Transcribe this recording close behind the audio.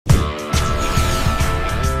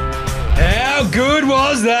How good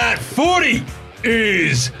was that? Footy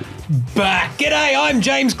is back. G'day, I'm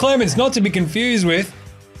Jaymz Clements, not to be confused with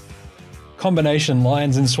combination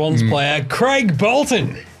Lions and Swans player Craig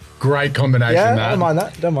Bolton. Great combination, Yeah, Matt.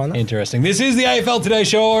 Don't mind that. Interesting. This is the AFL Today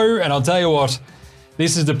Show, and I'll tell you what,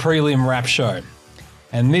 this is the prelim wrap show.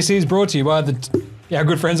 And this is brought to you by our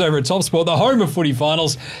good friends over at TopSport, the home of footy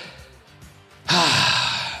finals.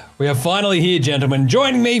 We are finally here, gentlemen.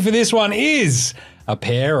 Joining me for this one is a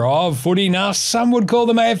pair of footy nuffs. Some would call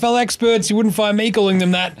them AFL experts. You wouldn't find me calling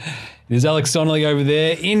them that. It is Alex Donnelly over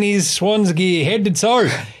there in his Swans gear, head to toe.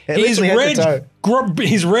 His Reg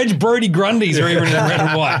Brody Grundies are even in red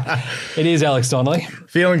and white. It is Alex Donnelly.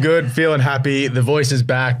 Feeling good, feeling happy. The voice is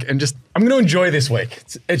back, and I'm going to enjoy this week.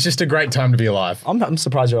 It's just a great time to be alive. I'm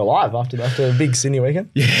surprised you're alive after a big Sydney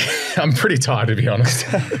weekend. Yeah, I'm pretty tired, to be honest.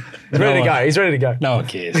 He's ready to go. He's ready to go. No one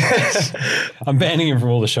cares. I'm banning him from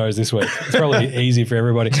all the shows this week. It's probably easy for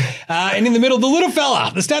everybody. And in the middle, the little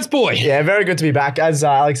fella, the stats boy. Yeah, very good to be back. As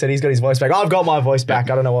Alex said, he's got his voice back. I've got my voice back.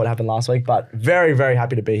 I don't know what happened last week, but very, very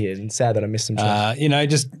happy to be here and sad that I missed some shows.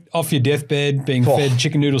 Just off your deathbed, being fed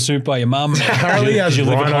chicken noodle soup by your mum. Apparently has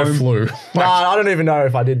rhino flu. No, I don't even know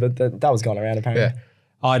if I did, but that was going around apparently. Yeah.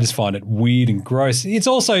 I just find it weird and gross. It's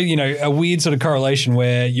also, a weird sort of correlation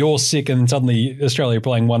where you're sick and suddenly Australia are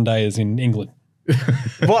playing one day as in England.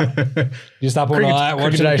 What? Just up all night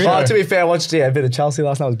watching cricket. Oh, to be fair, I watched a bit of Chelsea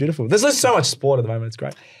last night. It was beautiful. There's just so much sport at the moment. It's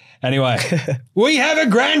great. Anyway, we have a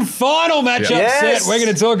grand final matchup set. We're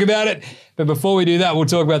going to talk about it. But before we do that, we'll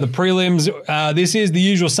talk about the prelims. This is the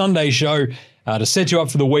usual Sunday show to set you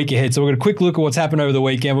up for the week ahead. So we're going to quick look at what's happened over the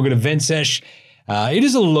weekend. We're going to vent Sesh. It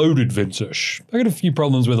is a loaded vent sesh. I got a few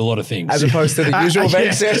problems with a lot of things. As opposed to the usual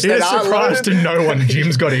vent sesh. It's a surprise to no one.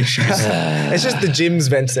 Jim's got issues. It's just the Gym's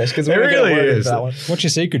vent sesh because it really is. That one. What's your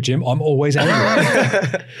secret, Jim? I'm always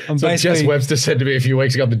angry. So Jess Webster said to me a few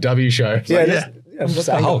weeks ago on the W show. I'm just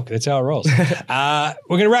the Hulk. That's how it rolls. We're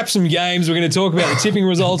going to wrap some games. We're going to talk about the tipping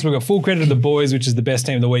results. We've got full credit to the boys, which is the best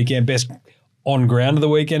team of the weekend, best on ground of the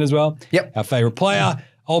weekend as well. Yep. Our favourite player,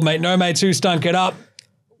 old mate, no mates, who stunk it up.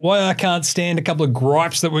 Why I can't stand a couple of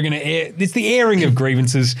gripes that we're going to air. It's the airing of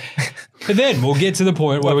grievances. But then we'll get to the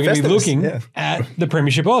point where we're going to be looking at the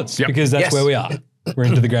premiership odds because that's where we are. We're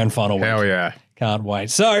into the grand final week. Hell yeah. Can't wait.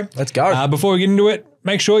 So let's go. Before we get into it,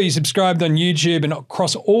 make sure you subscribed on YouTube and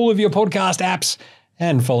across all of your podcast apps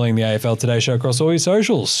and following the AFL Today Show across all your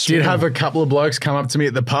socials. Did have a couple of blokes come up to me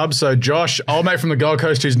at the pub. So Josh, old mate from the Gold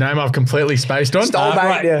Coast, whose name I've completely spaced on.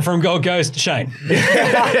 From Gold Coast, Shane.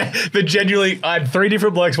 But genuinely, I had 3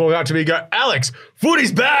 different blokes walk up to me and go, Alex,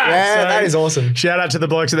 footy's back. Yeah, so that is awesome. Shout out to the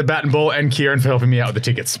blokes at the Bat and Ball and Kieran for helping me out with the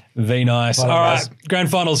tickets. Very nice. All right, Grand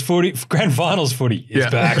Finals footy is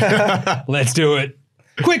back. Let's do it.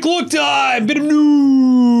 Quick look time. Bit of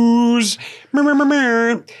news.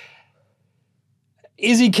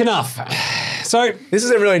 Izzy Knuff. So this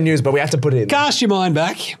isn't really news, but we have to put it in. Cast your mind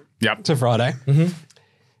back to Friday.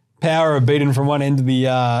 Power have beaten from one end of the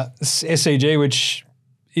SCG, which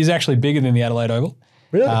is actually bigger than the Adelaide Oval.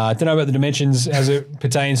 Really? I don't know about the dimensions as it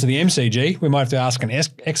pertains to the MCG. We might have to ask an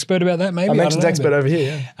expert about that, maybe. I mentioned expert over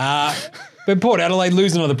here. But Port Adelaide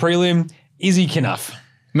losing on the prelim. Izzy Knuff.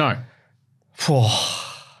 No.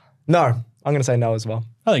 No. I'm going to say no as well.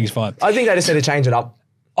 I think he's fine. I think they just need to change it up.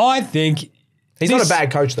 I think he's not a bad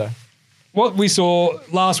coach, though. What we saw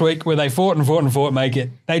last week where they fought, make it,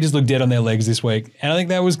 they just looked dead on their legs this week. And I think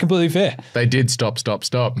that was completely fair. They did stop.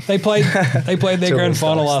 They played their grand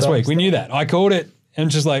final last week. We knew that. I called it and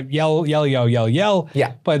just like yell.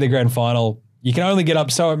 Yeah. Played their grand final. You can only get up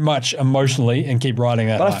so much emotionally and keep riding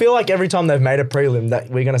that. But I feel like every time they've made a prelim that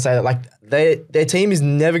we're going to say that like their team is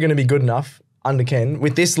never going to be good enough under Ken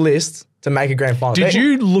with this list to make a grand final. Did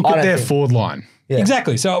you look at their forward line? Yeah.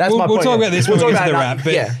 Exactly. So we'll talk about this when we get to the wrap.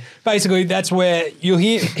 But basically, that's where you'll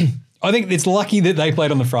hear. I think it's lucky that they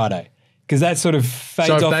played on the Friday because that sort of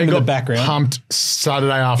fades off into the background. Pumped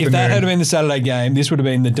Saturday afternoon. If that had been the Saturday game, this would have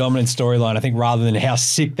been the dominant storyline, I think, rather than how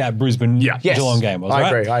sick that Brisbane Geelong game was.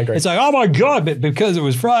 I agree. It's like, oh my God, but because it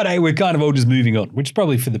was Friday, we're kind of all just moving on, which is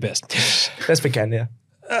probably for the best. Best for Ken, yeah.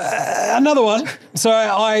 Another one.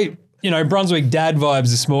 So Brunswick dad vibes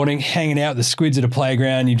this morning, hanging out with the squids at a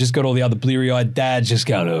playground. You just got all the other bleary-eyed dads just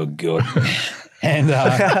going, oh, God. And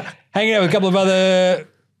hanging out with a couple of other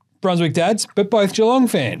Brunswick dads, but both Geelong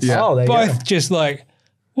fans. Yeah. Oh, there you both go. just like,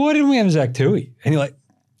 why didn't we have Zach Toohey? And you're like,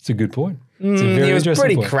 it's a good point. It's a very he was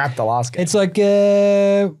interesting pretty crap the last game. It's like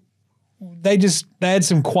they had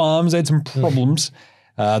some qualms, they had some problems.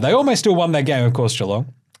 They almost still won that game, of course,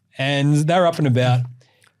 Geelong. And they're up and about.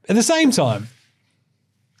 At the same time,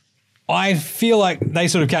 I feel like they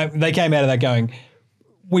came out of that going,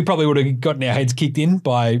 we probably would have gotten our heads kicked in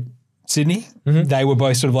by Sydney. They were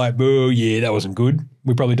both sort of like, oh, yeah, that wasn't good.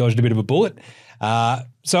 We probably dodged a bit of a bullet.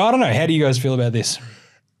 So I don't know. How do you guys feel about this?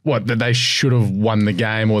 What, that they should have won the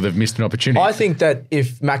game or they've missed an opportunity? I think that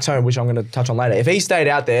if Max Holmes, which I'm going to touch on later, if he stayed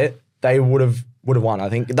out there, they would have won. I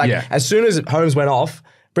think as soon as Holmes went off,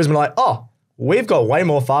 Brisbane were like, oh, we've got way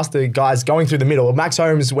more faster guys going through the middle. Max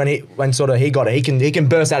Holmes, when he got it, he can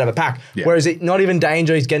burst out of a pack. Yeah. Whereas not even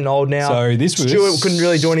Danger, he's getting old now. So this was Stewart couldn't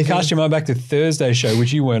really do anything. Cast your mind back to Thursday's show,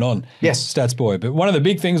 which you weren't on. Yes, Stats Boy. But one of the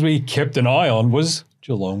big things we kept an eye on was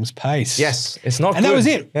Geelong's pace. Yes, it's not and good. that was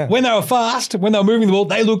it. Yeah. When they were fast, when they were moving the ball,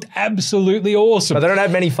 they looked absolutely awesome. But they don't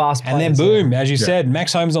have many fast players. And then boom, as you said,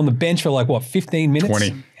 Max Holmes on the bench for like, 15 minutes?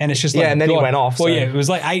 20. And it's just like, and then he went off. Well, it was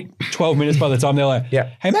like 12 minutes by the time they're like,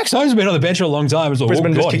 hey, Max Holmes has been on the bench for a long time. It's like,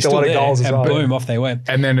 Brisbane just kicked a lot of goals as well. And boom, off they went.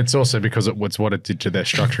 And then it's also because it was what it did to their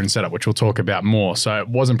structure and setup, which we'll talk about more. So it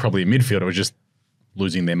wasn't probably a midfielder, it was just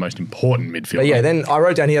losing their most important midfielder. But yeah, then I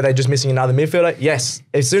wrote down here they're just missing another midfielder. Yes,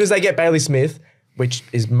 as soon as they get Bailey Smith, which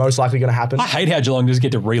is most likely going to happen. I hate how Geelong just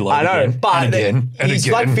get to reload I know, again, but and again. He's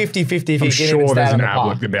like 50-50 if I'm he didn't sure even there's stay an on the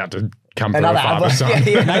Albert park. about to come Another through a father Albert.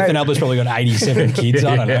 son. Nathan Albers probably got 87 kids.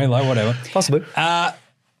 I don't know, like whatever. Possibly.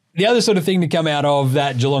 The other sort of thing to come out of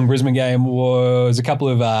that Geelong-Brisbane game was a couple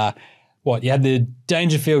of, you had the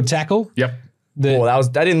Dangerfield tackle. Yep.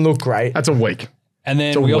 That didn't look great. That's a week. And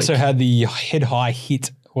then we also had the head-high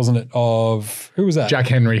hit, wasn't it, of, who was that? Jack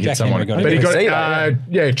Henry hit someone. Henry But he got,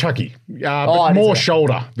 that, Chucky. But more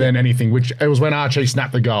shoulder than anything, which it was when Archie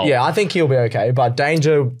snapped the goal. Yeah, I think he'll be okay, but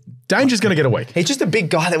Danger's going to get a week. He's just a big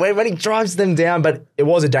guy that when he drives them down, but it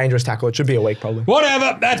was a dangerous tackle. It should be a week probably.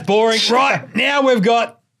 Whatever, that's boring. Right, now we've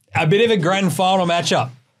got a bit of a grand final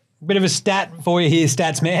matchup. A bit of a stat for you here,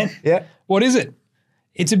 stats man. Yeah. What is it?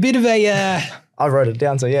 It's a bit of a... I wrote it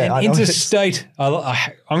down, so yeah. An interstate... I'm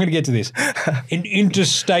going to get to this. An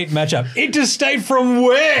interstate matchup. Interstate from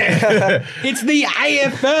where? It's the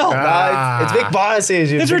AFL. It's big bias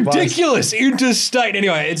here. It's ridiculous. Interstate.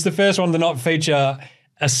 Anyway, it's the first one to not feature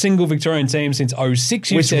a single Victorian team since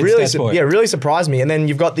 06. Which really surprised me. And then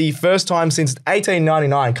you've got the first time since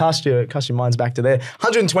 1899. Cast your minds back to there.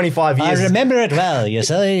 125 years. I remember it well. You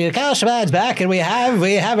see, you cast your minds back, and we have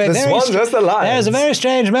a Swans versus the Lions. There's a very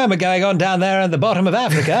strange moment going on down there at the bottom of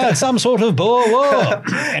Africa. It's some sort of Boer war.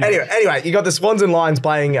 Anyway, you got the Swans and Lions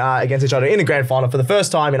playing against each other in the grand final for the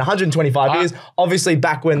first time in 125 years. Obviously,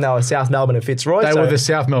 back when they were South Melbourne and Fitzroy. They were the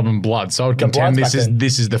South Melbourne Bloods. So I would contend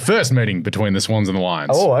this is the first meeting between the Swans and the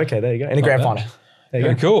Lions. Oh, okay, there you go. In the grand final. There you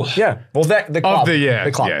go. Cool. Yeah. Well, the club.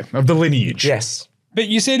 The club. Yeah, of the lineage. Yes. But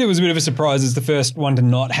you said it was a bit of a surprise as the first one to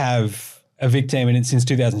not have a Vic team in it since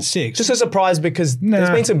 2006. Just a surprise because there's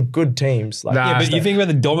been some good teams. But you think about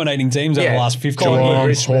the dominating teams over the last 15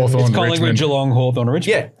 years. Hawthorn, it's Collingwood, Geelong, Hawthorn, or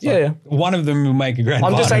Richmond. Yeah. One of them will make a grand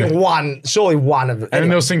final. I'm just saying one, surely one of them. And then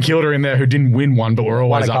there was St Kilda in there who didn't win one, but were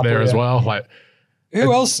always up there as well.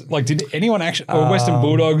 Who else? Did anyone actually? Western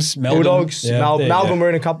Bulldogs, Melbourne. Melbourne were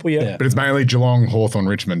in a couple, But it's mainly Geelong, Hawthorn,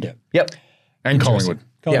 Richmond. Yep. And Collingwood.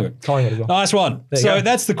 Collingwood as well. Nice one. So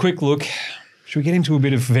that's the quick look. Should we get into a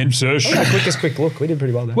bit of event search? Quick look. We did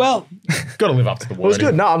pretty well there. Well, got to live up to the word. It was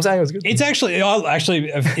good. No, I'm saying it was good. It's actually,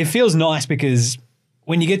 it feels nice because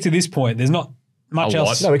when you get to this point, there's not much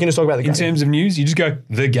else. No, we can just talk about the game. In terms of news, you just go,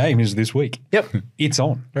 the game is this week. Yep. It's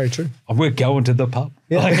on. Very true. And we're going to the pub.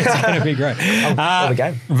 Yeah. It's going to be great. The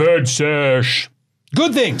game. Third sesh.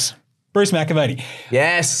 Good things. Bruce McAvaney.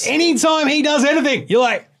 Yes. Anytime he does anything, you're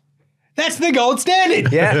like, that's the gold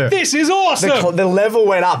standard. Yeah. This is awesome. The level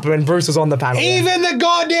went up when Bruce was on the panel. Even the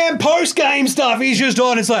goddamn post-game stuff he's just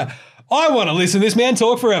on. It's like, I want to listen to this man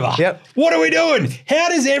talk forever. Yep. What are we doing? How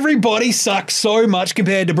does everybody suck so much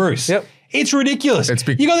compared to Bruce? Yep. It's ridiculous.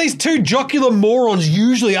 You got these two jocular morons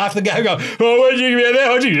usually after the game go, oh, what did you think about that?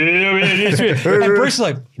 What did you think about that? And Bruce is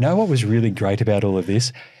like, you know what was really great about all of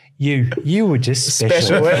this? You were just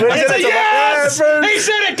special. Yes! He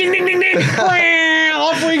said it. Ding, ding, ding, ding.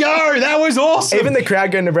 Off we go. That was awesome. Even the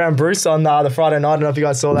crowd going around Bruce on the Friday night, I don't know if you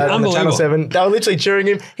guys saw that on the Channel 7. They were literally cheering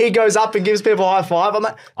him. He goes up and gives people a high five. I'm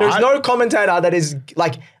like, there's no commentator that is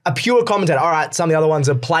like a pure commentator. All right, some of the other ones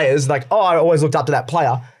are players. Like, I always looked up to that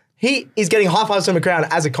player. He is getting high fives from the crowd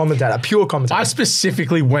as a commentator, a pure commentator. I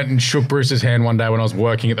specifically went and shook Bruce's hand one day when I was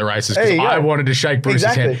working at the races because I wanted to shake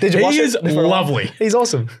Bruce's hand. Did you watch it? He is lovely. He's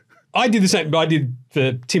awesome. I did the same, but I did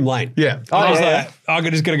for Tim Lane. Yeah. I was like, I'm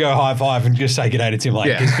just going to go high five and just say good day to Tim Lane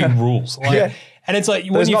because he rules. And it's like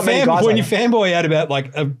when you fanboy out about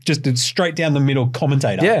like just a straight down the middle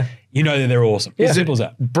commentator. Yeah. you know that they're awesome. As simple as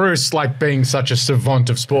that. Bruce, like being such a savant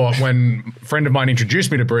of sport, when a friend of mine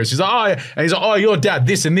introduced me to Bruce, he's like, oh, your dad,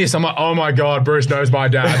 this and this. I'm like, oh my God, Bruce knows my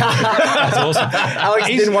dad. That's awesome. Alex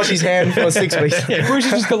didn't wash his hand for 6 weeks. Yeah, Bruce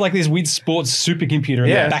has just got like this weird sports supercomputer in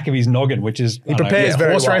the back of his noggin, which is he prepares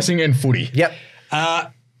very horse well. racing and footy. Yep.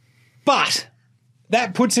 But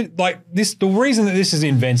that puts it like this. The reason that this is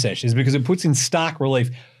in Sesh is because it puts in stark relief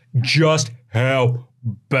just how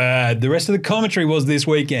bad the rest of the commentary was this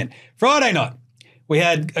weekend. Friday night, we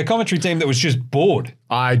had a commentary team that was just bored.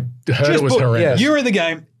 I heard it was horrendous. You were at the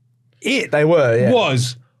game. They were,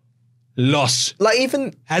 was los. Like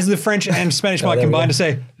even as the French and Spanish might combine to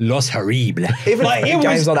say, los horrible. Even like, the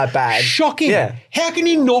game's not that bad. Shocking. Yeah. How can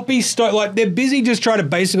you not be stoked? Like they're busy just trying to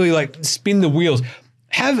basically like spin the wheels.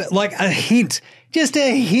 Have like a hint, just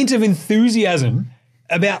a hint of enthusiasm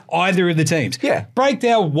about either of the teams. Yeah. Break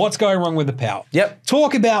down what's going wrong with the power. Yep.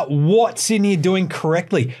 Talk about what Sydney are doing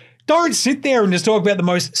correctly. Don't sit there and just talk about the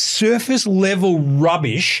most surface level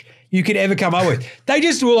rubbish you could ever come up with. They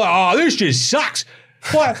just were like, oh, this just sucks.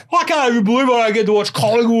 Like, I can't even believe I don't get to watch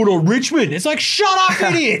Collingwood or Richmond. It's like, shut up,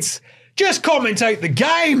 idiots. Just commentate the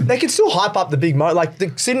game. they can still hype up the big moment.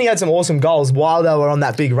 Like Sydney had some awesome goals while they were on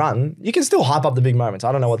that big run. You can still hype up the big moments.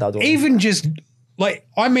 I don't know what they'll do. Even just like,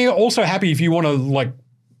 I'm also happy if you want to like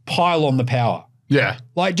pile on the power. Yeah.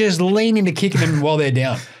 Like just lean into kicking them while they're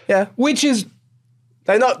down. Yeah. Which is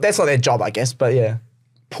that's not their job, I guess, but yeah.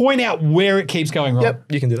 point out where it keeps going wrong.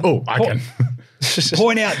 Yep, you can do that. Oh, I can.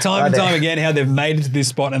 Point out time and time again how they've made it to this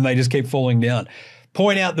spot and they just keep falling down.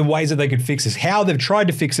 Point out the ways that they could fix this, how they've tried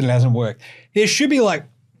to fix it and it hasn't worked. There should be like,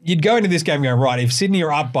 you'd go into this game going, right, if Sydney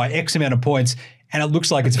are up by X amount of points and it looks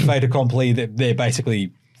like it's a fait accompli that they're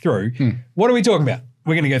basically through, what are we talking about?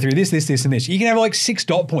 We're going to go through this, and this. You can have like 6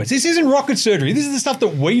 dot points. This isn't rocket surgery. This is the stuff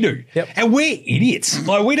that we do. Yep. And we're idiots.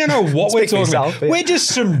 Like, we don't know what we're talking about. Yeah. We're just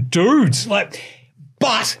some dudes.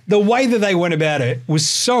 But the way that they went about it was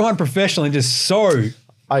so unprofessional and just so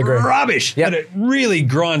I agree. rubbish that it really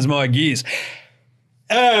grinds my gears.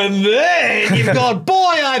 And then you've got, boy,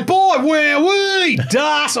 oh boy, where we?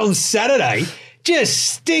 Das on Saturday,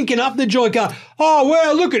 just stinking up the joint car. Oh,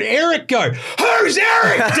 well, look at Eric go. Who's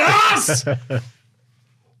Eric, Das?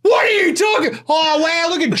 What are you talking? Oh, wow,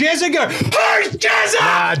 look at Jezza go. Who's Jezza?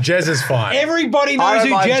 Nah, Jez is fine. Everybody knows who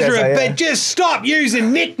Jezza is, but just stop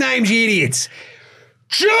using nicknames, you idiots.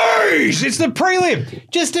 Jeez, it's the prelim.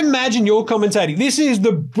 Just imagine you're commentating. This is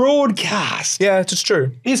the broadcast. Yeah, it's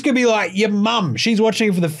true. This could be like your mum. She's watching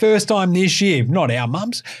it for the first time this year. Not our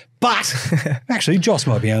mums, but actually Joss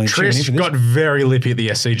might be only tuning in Trish for this. got very lippy at the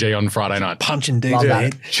SCG on Friday night. Punching dudes Love in the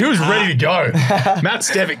that. head. She was ready to go. Matt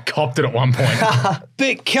Stevick copped it at one point.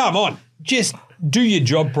 But come on, just do your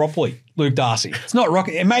job properly, Luke Darcy. It's not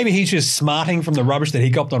rocket. And maybe he's just smarting from the rubbish that he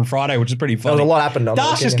copped on Friday, which is pretty funny. There was a lot happened on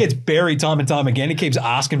Darcy that, just gets buried time and time again. He keeps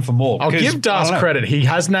asking for more. I'll give Das credit. He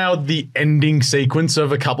has nailed the ending sequence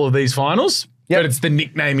of a couple of these finals. But it's the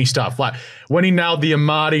nicknamey stuff. Like when he nailed the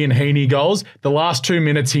Amadi and Heaney goals, the last 2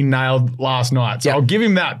 minutes he nailed last night. So I'll give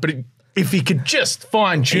him that. But if he could just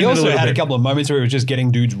fine-tune it a little bit. He also had a couple of moments where he was just getting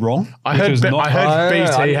dudes wrong. I heard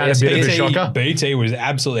BT had a bit of a shocker. BT was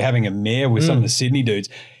absolutely having a mare with some of the Sydney dudes.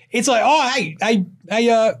 It's like, oh, hey,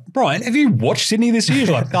 Brian, have you watched Sydney this year? He's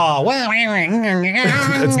like, oh, well.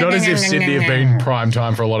 It's not as if Sydney have been prime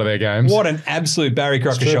time for a lot of their games. What an absolute Barry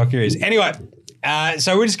Crocker shocker he is. Anyway,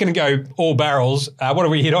 so we're just going to go all barrels. What have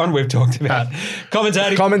we hit on? We've talked about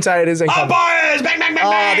commentators and umpires. Bang, bang, bang,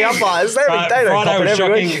 bang. the umpires. They don't Friday cop it was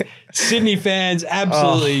every shocking. week. Sydney fans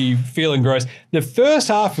absolutely feeling gross. The first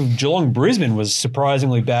half of Geelong Brisbane was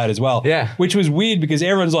surprisingly bad as well. Yeah. Which was weird because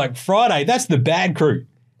everyone's like, Friday, that's the bad crew.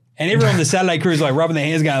 And everyone on the Saturday crew is like rubbing their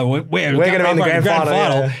hands going, we're going to be in the grand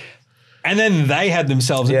final. Yeah. And then they had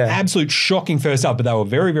themselves an absolute shocking first half, but they were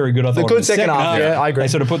very, very good. I thought. The good second half, I agree. They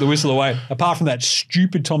sort of put the whistle away, apart from that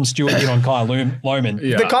stupid Tom Stewart hit on Kyle Lohman.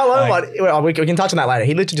 Yeah. The Kyle Lohman one, we can touch on that later.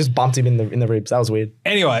 He literally just bumped him in the ribs. That was weird.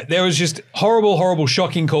 Anyway, there was just horrible, horrible,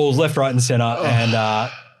 shocking calls left, right, and centre.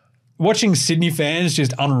 And watching Sydney fans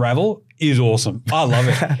just unravel is awesome. I love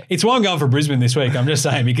it. It's why I'm going for Brisbane this week. I'm just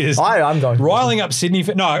saying because I'm going for riling up Sydney.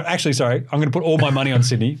 No, actually, sorry. I'm going to put all my money on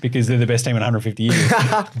Sydney because they're the best team in 150 years.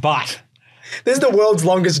 But this is the world's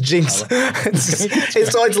longest jinx.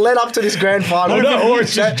 It's led up to this grand final.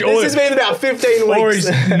 This has been about 15 weeks. Or he's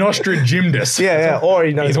Nostradamus. Yeah. Or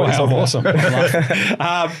he knows he's what he's talking awesome.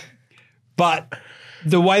 But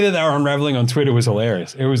the way that they were unraveling on Twitter was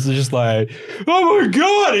hilarious. It was just like, oh my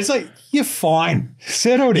God. It's like, you're fine.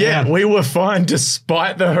 Settle down. Yeah, we were fine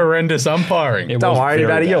despite the horrendous umpiring. Don't worry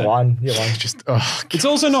about it. You're one. Just, it's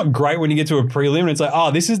also not great when you get to a prelim and it's like, oh,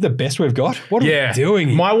 this is the best we've got. What are we doing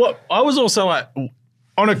here? I was also like,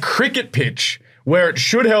 on a cricket pitch where it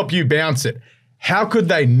should help you bounce it. How could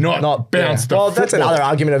they not bounce the football? That's another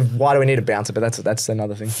argument of why do we need to bounce it, but that's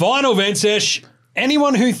another thing. Final event, Sesh.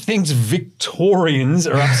 Anyone who thinks Victorians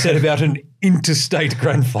are upset about an interstate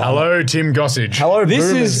grand final. Hello, Tim Gossage. Hello,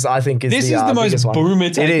 boomers, I think is the most boomer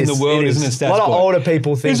take in the world, isn't it, Stats? A lot of older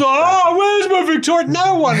people think. It's like, where's my Victorian?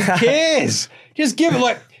 No one cares. Just give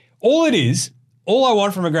it all it is. All I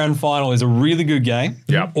want from a grand final is a really good game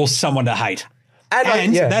or someone to hate.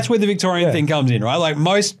 And that's where the Victorian thing comes in, right? Like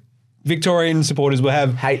most Victorian supporters will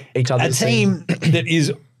hate each other. A team that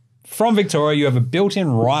is from Victoria, you have a built-in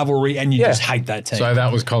rivalry and you just hate that team. So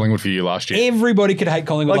that was Collingwood for you last year. Everybody could hate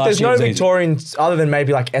Collingwood last year. There's no Victorians other than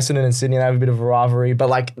maybe like Essendon and Sydney, they have a bit of a rivalry,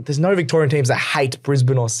 but there's no Victorian teams that hate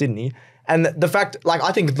Brisbane or Sydney. And the fact,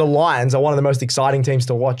 I think the Lions are one of the most exciting teams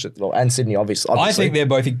to watch, and Sydney, obviously. I think they're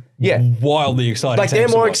both wildly exciting. They're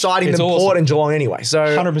more exciting than Port and Geelong anyway. So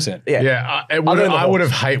 100%. Yeah. I would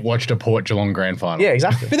have watched a Port Geelong grand final. Yeah,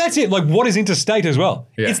 exactly. But that's it. What is interstate as well?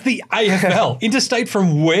 Yeah. It's the AFL. Interstate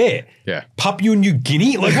from where? Yeah. Papua New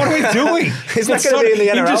Guinea? What are we doing? It's not going to be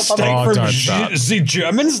in the NRL. Interstate from the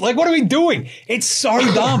Germans? What are we doing? It's so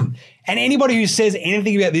dumb. And anybody who says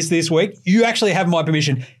anything about this week, you actually have my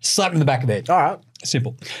permission. Slap in the back of the head. All right.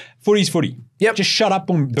 Simple. Footy's footy. Yep. Just shut up.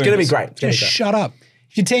 It's going to be great. Just shut up.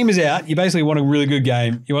 If your team is out, you basically want a really good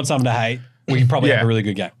game. You want someone to hate. We probably have a really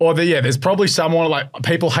good game. Or there's probably someone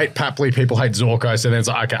people hate Papley, people hate Zorko, so then it's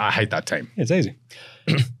like, okay, I hate that team. It's easy.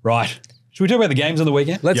 Right. Should we talk about the games on the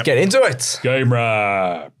weekend? Let's get into it. Game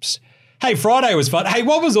wraps. Hey, Friday was fun. Hey,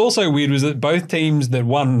 what was also weird was that both teams that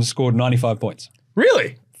won scored 95 points.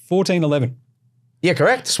 Really? 14-11. Yeah,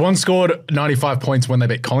 correct. Swans scored 95 points when they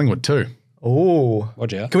beat Collingwood too. Oh,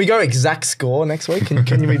 watch out! Can we go exact score next week? Can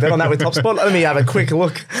you bet on that with TopSport? Let me have a quick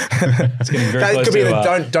look. It's getting very close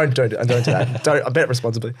to don't do that. I bet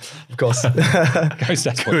responsibly, of course. Go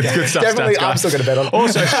Stats. Good stuff. Definitely, I'm still going to bet on.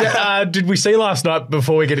 Also, did we see last night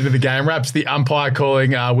before we get into the game wraps the umpire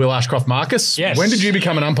calling Will Ashcroft Marcus? Yes. When did you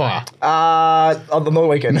become an umpire? On the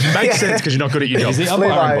weekend. Makes sense because you're not good at your job. He's the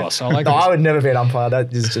umpiring boss. I would never be an umpire.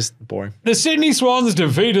 That is just boring. The Sydney Swans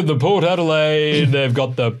defeated the Port Adelaide. They've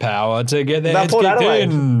got the power to get their heads kicked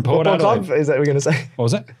in. Port Adelaide. Club? Is that what we're going to say? What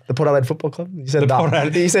was that? The Port Adelaide Football Club? You said Port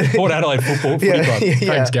Adelaide Football Footy Club.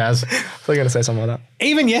 Thanks, Gaz. I thought you were going to say something like that.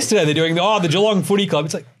 Even yesterday they're doing the Geelong Footy Club.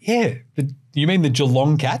 It's like, you mean the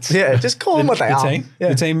Geelong Cats? Yeah, just call them what they are.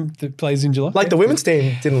 The team that plays in Geelong? The women's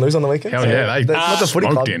team didn't lose on the weekend. Hell yeah. They not the Footy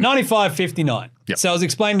Club. 95-59. Yep. So I was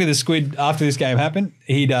explaining to the Squid after this game happened,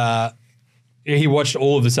 he watched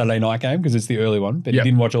all of the Saturday night game because it's the early one, but he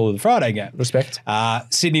didn't watch all of the Friday game. Respect.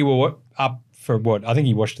 Sydney were up for what? I think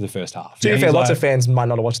he watched the first half. To be fair, lots of fans might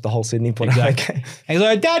not have watched the whole Sydney Port Adelaide game. He's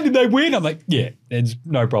like, Dad, did they win? I'm like, yeah, there's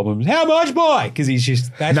no problems. How much by? Because he's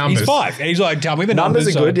just, he's 5. And he's like, tell me the numbers.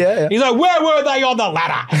 Numbers are good, yeah. He's like, where were they on the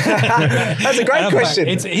ladder? That's a great question.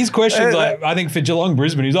 Like, his question's I think for Geelong,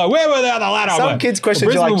 Brisbane, he's like, where were they on the ladder? Some kids'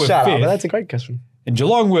 questions are like, shut up. But that's a great question. And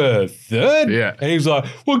Geelong were 3rd. Yeah. And he was like,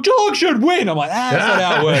 well, Geelong should win. I'm like, that's not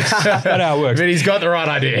how it works. That's not how it works. But he's got the right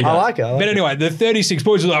idea. I like it. But anyway, the 36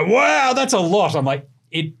 points was like, wow, that's a lot. I'm like,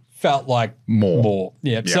 it felt like more.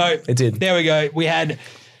 Yeah. So it did. There we go. We had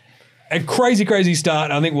a crazy, crazy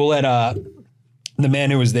start. I think we'll let the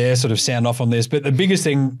man who was there sort of sound off on this. But the biggest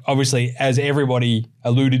thing, obviously, as everybody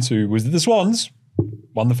alluded to, was that the Swans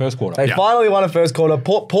won the first quarter. They finally won the first quarter.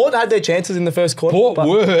 Port had their chances in the first quarter. Port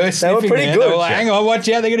were they were pretty good. They were like, hang on, watch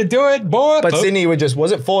out, they're going to do it, boy. But Sydney were just,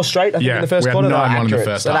 was it 4 straight, I think, in the first quarter? We had 9-1 in the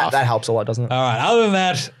first half. That helps a lot, doesn't it? All right, other than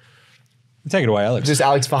that, take it away, Alex. Just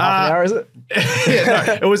Alex for half an hour, is it?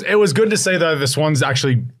 It was good to see, though, the Swans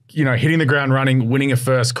actually, hitting the ground running, winning a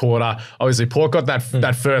first quarter. Obviously, Port got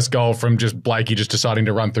that first goal from just Blakey just deciding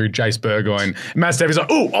to run through Jace Burgoyne. Matt Davies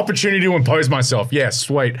like, opportunity to impose myself. Yeah,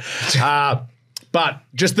 sweet. But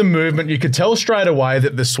just the movement, you could tell straight away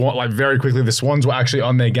that very quickly, the Swans were actually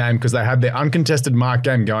on their game because they had their uncontested mark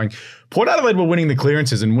game going. Port Adelaide were winning the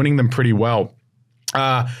clearances and winning them pretty well.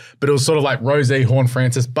 But it was sort of like Rosie,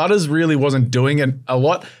 Horne-Francis. Butters really wasn't doing it a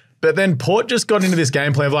lot. But then Port just got into this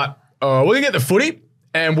game plan of like, we're going to get the footy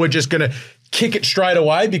and we're just going to kick it straight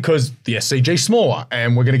away because the SCG's smaller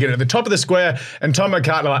and we're going to get it at the top of the square. And Tom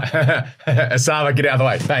McCartney like, Asava, get out of the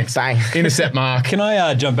way. Thanks. Bang. Intercept mark. Can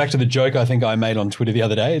I jump back to the joke I think I made on Twitter the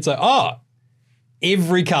other day? It's like,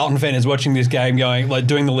 every Carlton fan is watching this game going, like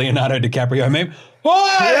doing the Leonardo DiCaprio meme.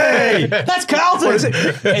 Hey, that's Carlton. What is it?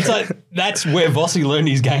 It's like, that's where Vossi learned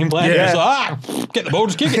his game plan. Yeah. He's like, get the ball,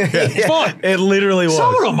 just kick it. It's fine. It literally was.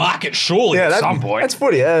 Someone will mark it surely at some point. That's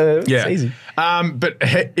footy. It's easy. But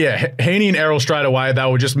Heaney and Errol straight away, they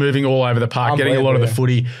were just moving all over the park, getting a lot of the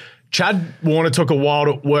footy. Chad Warner took a while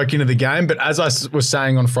to work into the game, but as I was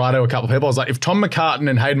saying on Friday to a couple of people, I was like, if Tom McCartan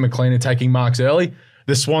and Hayden McLean are taking marks early,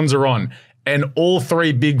 the Swans are on. And all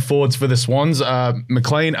three big forwards for the Swans,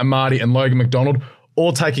 McLean, Amati, and Logan McDonald,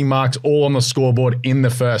 all taking marks, all on the scoreboard in the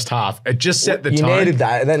first half. It just set the tone. You needed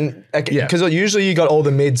that. And then, because usually you got all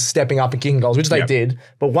the mids stepping up and kicking goals, which they did.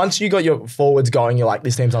 But once you got your forwards going, you're like,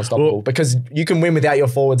 this team's unstoppable. Because you can win without your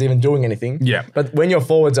forwards even doing anything. Yeah. But when your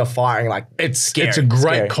forwards are firing, like, it's scary. It's a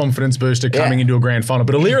great confidence booster coming into a grand final.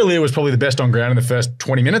 But Aliir was probably the best on ground in the first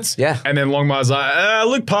 20 minutes. Yeah. And then Longmire's like,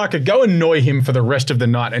 Luke Parker, go annoy him for the rest of the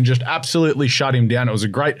night and just absolutely shut him down. It was a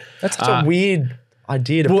great... That's such a weird...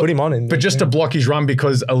 idea to put him on in. But just to block his run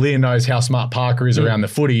because Aliir knows how smart Parker is around the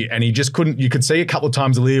footy and he just couldn't, you could see a couple of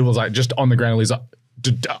times Aliir was like just on the ground, Aliir's like,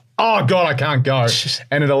 oh God, I can't go.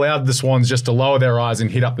 And it allowed the Swans just to lower their eyes and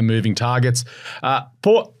hit up the moving targets.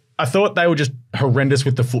 Port, I thought they were just horrendous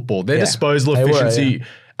with the football. Their disposal efficiency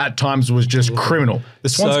at times was just criminal. The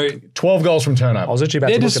Swans, 12 goals from turnover. I was literally about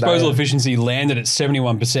Their to look at disposal that, efficiency landed at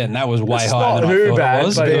 71%, and that was way higher than not I too thought bad, it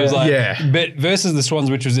was. but It was like, yeah. but versus the Swans,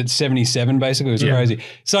 which was at 77, basically, it was crazy.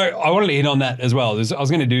 So I wanted to hit on that as well. I was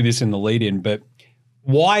going to do this in the lead-in, but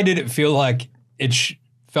why did it feel like it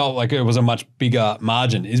felt like it was a much bigger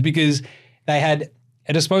margin? Is because they had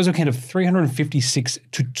a disposal count of 356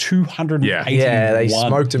 to 281. Yeah, they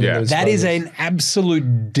smoked him. Yeah. That is an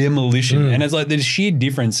absolute demolition. And it's like the sheer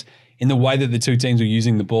difference in the way that the two teams were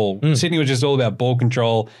using the ball. Sydney was just all about ball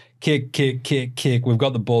control, kick, kick, kick, kick. We've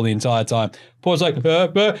got the ball the entire time. Port's like, I've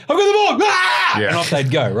got the ball. Ah! Yeah. And off they'd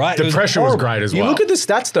go, right? The pressure was great as well. You look at the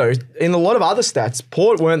stats though. In a lot of other stats,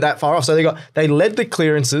 Port weren't that far off. So they led the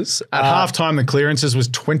clearances. At halftime, the clearances was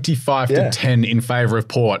 25 to 10 in favour of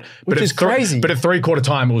Port. Which is crazy. But at three-quarter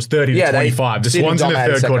time, it was 30 to 25. The Swans in the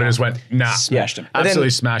third quarter just went, nah. Smashed them.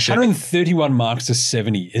 Absolutely smashed it. 131 marks to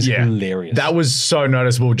 70 is hilarious. That was so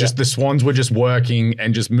noticeable. Just the Swans were just working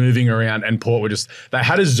and just moving around, and Port were just, they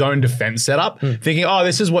had a zone defence set up, thinking, oh,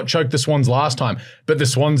 this is what choked the Swans last time. But the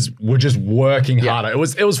Swans were just working harder. It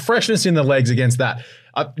was freshness in the legs against that.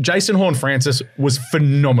 Jason Horne-Francis was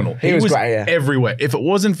phenomenal. He was great, everywhere. If it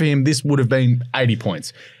wasn't for him, this would have been 80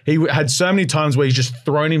 points. He had so many times where he's just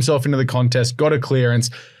thrown himself into the contest, got a clearance.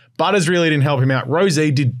 Butters really didn't help him out.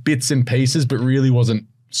 Rosie did bits and pieces, but really wasn't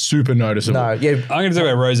super noticeable. No, yeah. I'm going to talk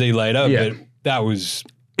about Rosie later, but that was...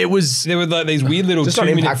 There were like these weird little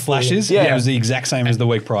 2-minute flashes. Yeah, it was the exact same as the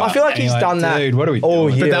week prior. I feel like he's done that. Dude, what are we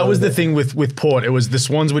doing? But that was the thing with Port. It was the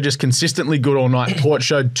Swans were just consistently good all night. Port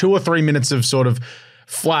showed 2 or 3 minutes of sort of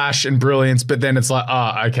flash and brilliance, but then it's like,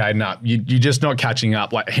 you're just not catching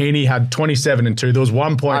up. Like Heaney had 27 and 2. There was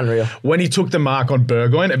one point when he took the mark on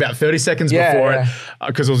Burgoyne about 30 seconds before it,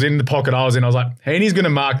 because it was in the pocket I was in. I was like, Heaney's going to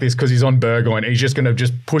mark this because he's on Burgoyne. He's just going to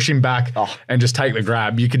just push him back and just take the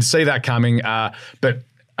grab. You could see that coming, but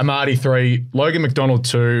Amati 3, Logan McDonald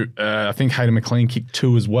 2. I think Hayden McLean kicked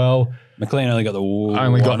 2 as well. McLean only got the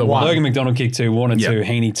one. Logan McDonald kicked 2, Warner 2,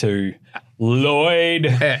 Heaney 2, Lloyd.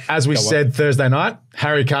 As we said Thursday night,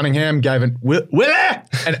 Harry Cunningham gave an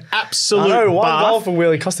absolute one bath. goal for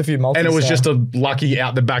Willie, cost a few multis. And it was just a lucky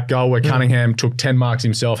out the back goal where Cunningham took 10 marks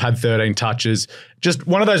himself, had 13 touches. Just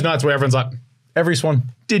one of those nights where everyone's like, every Swan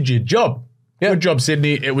did your job. Good job,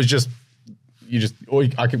 Sydney. It was just... we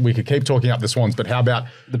could keep talking up the Swans, but how about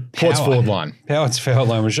the Port's forward line? Port's forward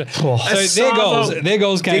line was so their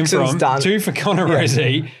goals came Dixon's from 2 for Connor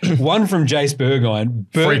Rosie, 1 from Jace Burgoyne,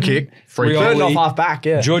 free kick, Burton off half back,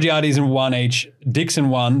 Georgiades in 1 each, Dixon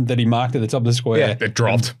 1 that he marked at the top of the square. It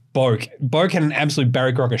dropped. Boak had an absolute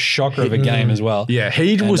Barry Crocker shocker of a game as well. Yeah,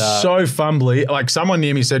 he was so fumbly. Like someone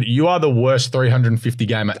near me said, you are the worst 350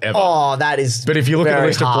 gamer ever. Oh, that is. But if you look at the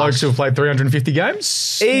list of blokes who have played 350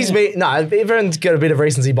 games, everyone's got a bit of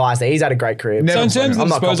recency bias there. He's had a great career. So in terms of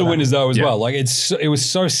disposal winners though as well, like it was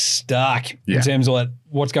so stark in terms of like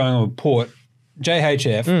what's going on with Port.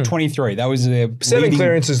 JHF 23. That was their 7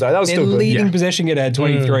 clearances though. That was still good. Leading possession getter had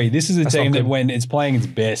 23. This is a team that when it's playing its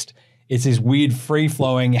best, it's this weird,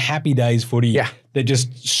 free-flowing, happy days footy that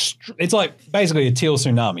just, it's like basically a teal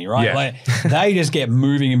tsunami, right? Yeah. Like they just get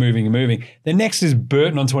moving and moving and moving. The next is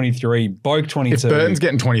Burton on 23, Boak 22. If Burton's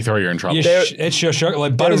getting 23, you're in trouble. It's just shock.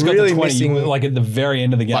 Like Butters got the 20 like at the very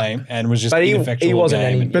end of the game and was just ineffectual. He wasn't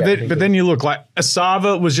any. But then you look like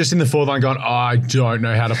Asava was just in the forward line going, I don't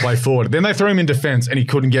know how to play forward. Then they threw him in defence and he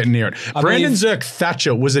couldn't get near it. Brandon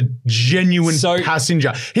Zerk-Thatcher was a genuine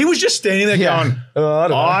passenger. He was just standing there going,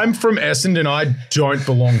 I'm from Essendon, I don't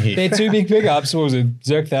belong here. Their 2 big pickups was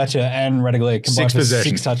Zerk-Thatcher and Radaglia combined for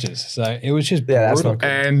 6 touches. So it was just brutal.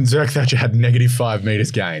 And Zerk-Thatcher had -5 metres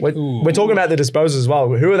gained. We're talking about the disposals as well.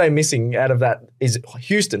 Who are they missing out of that? Is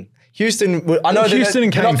Houston. Houston, I know Houston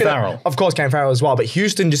and Kane Farrell. Of course, Kane Farrell as well, but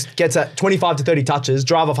Houston just gets at 25 to 30 touches,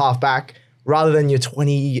 drive off half back, rather than your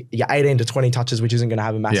 18 to 20 touches, which isn't going to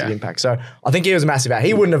have a massive impact. So I think he was a massive out.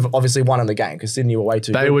 He wouldn't have obviously won in the game because Sydney were way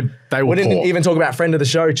too good. We didn't even talk about friend of the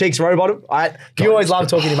show, Cheeks Rowbottom. You always love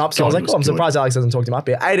talking him up, so I was like, I'm surprised Alex doesn't talk him up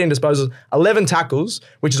here. 18 disposals, 11 tackles,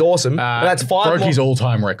 which is awesome. But that's 5 broke his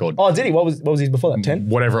all-time record. Oh, did he? What was his before that? 10?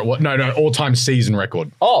 Whatever it was. No, all-time season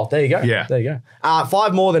record. Oh, there you go. Yeah. There you go.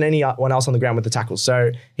 5 more than anyone else on the ground with the tackles.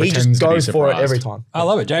 So he just goes for it every time. I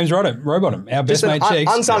love it. Jaymz Rowbottom, our best mate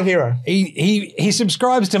Cheeks. Unsung hero. He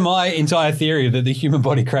subscribes to my entire theory that the human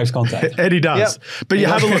body craves contact. Eddie does. Yep. But you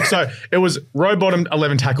have a look. So it was Rowbottom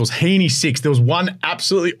 11 tackles, Heaney 6. There was one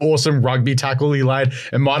absolutely awesome rugby tackle he laid.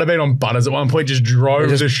 It might have been on Butters at one point, just drove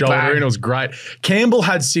his shoulder in. It was great. Campbell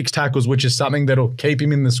had 6 tackles, which is something that'll keep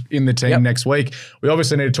him in the team next week. We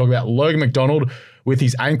obviously need to talk about Logan McDonald. With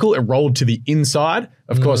his ankle, it rolled to the inside.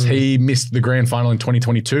 Of course, he missed the grand final in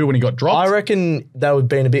 2022 when he got dropped. I reckon that would have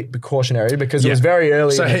been a bit precautionary because it was very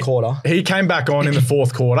early in the quarter. He came back on in the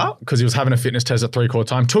 4th quarter because he was having a fitness test at 3/4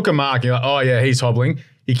 time. Took a mark. You're like, oh, yeah, he's hobbling.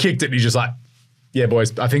 He kicked it and he's just like, yeah,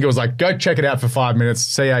 boys. I think it was like, go check it out for 5 minutes,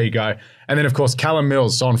 see how you go. And then, of course, Callum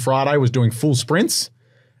Mills on Friday was doing full sprints.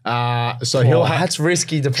 He'll have that's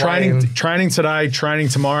risky to play training today, training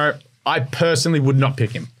tomorrow. I personally would not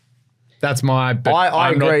pick him. That's my.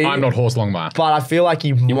 I agree. I'm not Horse Longmire, but I feel like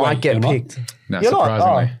you might get picked. No, you're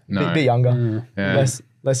surprisingly, not. No, bit younger,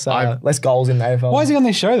 less goals in the AFL. Why is he on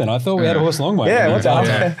this show then? I thought we had a Horse Longmire. Yeah, what's up?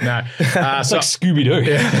 No, it's like Scooby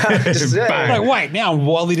Doo. Yeah. Like, wait, now I'm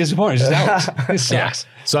wildly disappointed. This sucks. Yeah.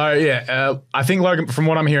 So I think Logan. From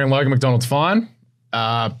what I'm hearing, Logan McDonald's fine. But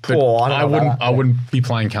I wouldn't be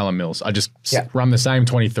playing Callum Mills. I just run the same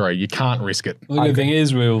 23. You can't risk it. The good thing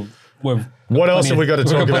is what else have we got to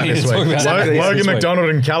talk about this week? Logan McDonald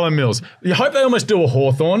and Callum Mills. You hope they almost do a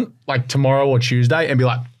Hawthorn like tomorrow or Tuesday and be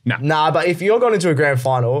like, nah. Nah, but if you're going into a grand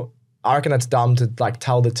final, I reckon that's dumb to like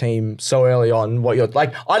tell the team so early on what you're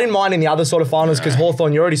like. I didn't mind in the other sort of finals because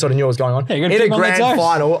Hawthorn, you already sort of knew what was going on. Yeah, in a grand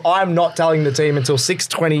final, I'm not telling the team until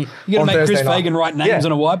 6:20. You got to make Chris Fagan write names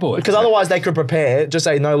on a whiteboard because otherwise they could prepare. Just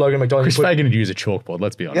say no, Logan McDonald. Chris Fagan would use a chalkboard.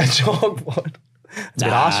 Let's be honest. Yeah, chalkboard.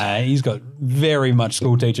 He's got very much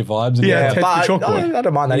school teacher vibes. But I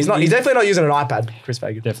don't mind that. He's definitely not using an iPad, Chris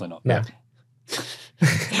Fagan. Definitely not. No.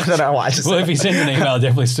 I don't know why. If he sends an email, it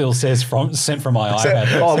definitely still says sent from my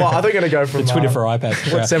iPad. I think I'm going to go from Twitter for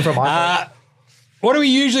iPad. Sent from iPad. What do we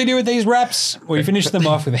usually do with these wraps? We finish them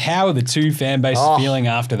off with how are the two fan bases feeling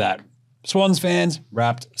after that? Swans fans,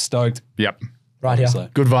 wrapped, stoked. Yep. Right here.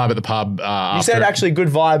 Good vibe at the pub. You said actually good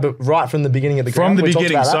vibe right from the beginning of the ground. From the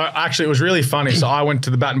beginning. So actually it was really funny. So I went to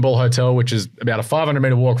the Bat and Ball Hotel, which is about a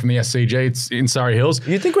 500-metre walk from the SCG. It's in Surrey Hills.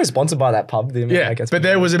 You'd think we're sponsored by that pub. But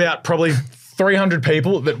there was about probably 300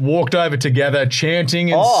 people that walked over together,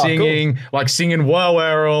 chanting and singing, like singing "Wow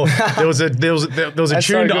Errol." There was a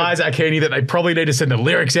tune to Isaac Heaney that they probably need to send the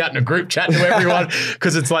lyrics out in a group chat to everyone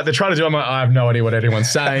because it's like they're trying to do. I'm like, I have no idea what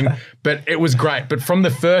anyone's saying, but it was great. But from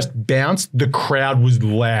the first bounce, the crowd was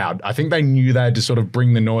loud. I think they knew they had to sort of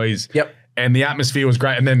bring the noise. Yep. And the atmosphere was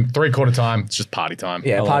great. And then 3/4 time, it's just party time.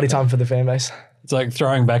 Yeah, party time for the fan base. It's like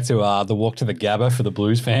throwing back to the walk to the Gabba for the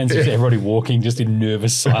Blues fans. Just everybody walking just in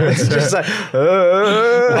nervous silence. Just like,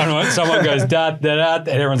 someone goes, da, da, da, and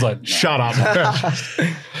everyone's like, no. Shut up.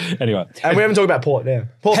 Anyway. And we haven't talked about Port,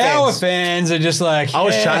 Port Power fans are just like, I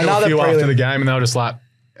was chatting to a few after the game and they were just like,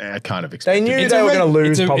 kind of expected. They knew they were going to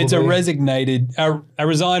lose probably. It's a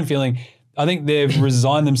resigned feeling. I think they've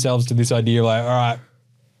resigned themselves to this idea like, all right,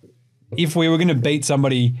 if we were going to beat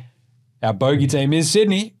somebody, our bogey team is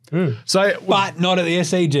Sydney. But not at the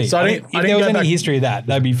SCG. So if there was any history of that,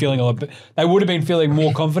 they'd be feeling they would have been feeling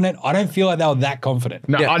more confident. I don't feel like they were that confident.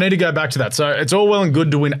 No, I need to go back to that. So it's all well and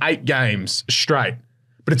good to win 8 games straight,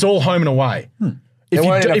 but it's all home and away. If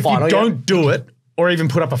you don't do it or even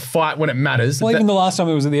put up a fight when it matters. Well, even the last time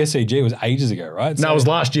it was at the SCG, it was ages ago, right? No, it was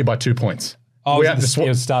last year by 2 points. Oh, it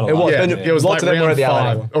was started. It was like round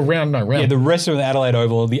 5. Round. Yeah, the rest of the Adelaide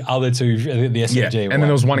Oval, the other two, the SCG. Yeah, and then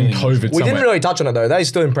there was one in COVID. We didn't really touch on it though. That is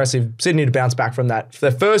still impressive. Sydney to bounce back from that.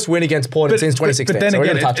 Their first win against Port since 2016. But then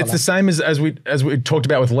again, it's the same as we talked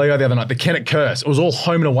about with Leo the other night. The Kennett curse. It was all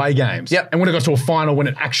home and away games. Yep. And when it got to a final, when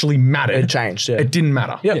it actually mattered, it changed. Yeah. It didn't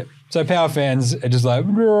matter. Yep. So Power fans are just like,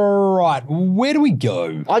 right, where do we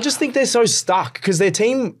go? I just think they're so stuck because their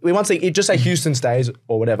team, once they just say Houston stays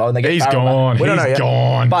or whatever, and they get He's gone. He's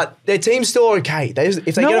gone. But their team's still okay.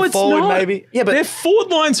 If they get a forward, maybe. Yeah, but their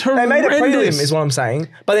forward line's horrendous. They made a prelim, is what I'm saying.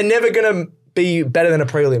 But they're never going to be better than a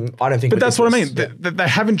prelim. I don't think. But that's what I mean. They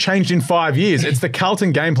haven't changed in 5 years. It's the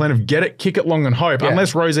Carlton game plan of get it, kick it long and hope. Yeah.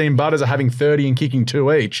 Unless Rosie and Butters are having 30 and kicking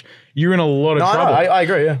 2 each, you're in a lot of trouble. No, I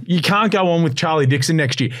agree, yeah. You can't go on with Charlie Dixon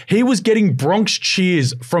next year. He was getting Bronx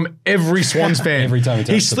cheers from every Swans fan. Every time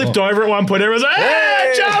he slipped over at one point. Everyone's like,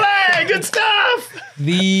 hey, Charlie, good stuff.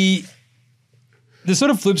 The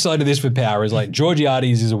sort of flip side of this for Power is like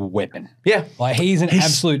Georgiades is a weapon. Yeah. Like he's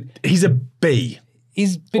absolute. He's a B.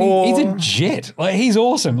 He's a jet. Like he's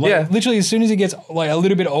awesome. Like literally, as soon as he gets like a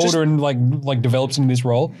little bit older and like develops in this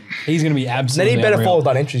role, he's going to be absolutely. Then he better follow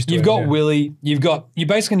that entries. You've got Willie. You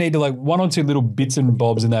basically need to like one or two little bits and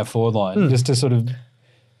bobs in that forward line just to sort of.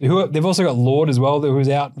 They've also got Lord as well, who's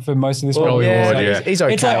out for most of this one. He's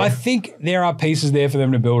okay. It's like, I think there are pieces there for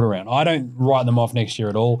them to build around. I don't write them off next year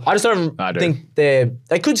at all. I just don't think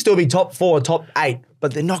they could still be top 4, top 8,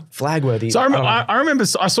 but they're not flag worthy. So I remember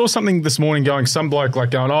I saw something this morning some bloke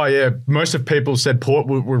going, oh yeah, most of people said Port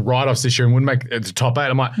were write-offs this year and wouldn't make it to top 8.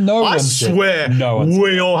 I'm like, I swear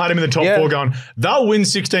we all had him in the top 4 going, they'll win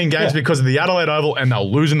 16 games because of the Adelaide Oval and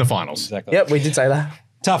they'll lose in the finals. Exactly. Yep, we did say that.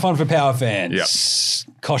 Tough one for Power fans. Yep.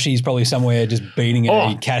 Koshy's probably somewhere just beating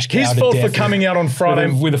a cash cow his fault for coming out on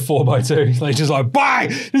Friday with a 4x2. He's just like, bye.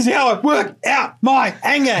 This is how I work out my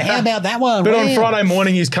anger. How about that one? But on Friday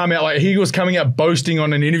morning, he was coming out boasting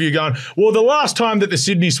on an interview going, well, the last time that the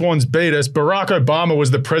Sydney Swans beat us, Barack Obama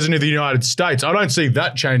was the president of the United States. I don't see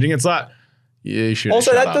that changing. It's like, yeah, you should.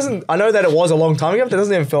 Also, that doesn't. I know that it was a long time ago, but that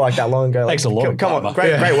doesn't even feel like that long ago. Thanks a lot. Come on,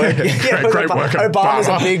 great work. Great work. Obama's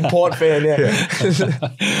a big Port fan.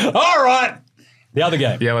 Yeah. All right, the other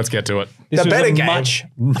game. Yeah, let's get to it. This was better a game.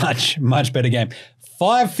 much better game.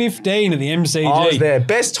 5:15 at the MCG. I was there.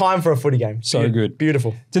 Best time for a footy game. So good,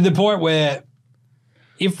 beautiful. To the point where.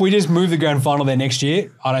 If we just move the grand final there next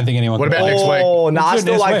year, I don't think anyone What can. about next week? Oh, no, I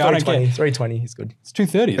still like 320. 320 is good. It's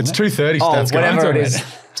 2:30. It's 2:30. That's whatever it is.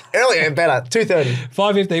 Earlier, better. 2:30.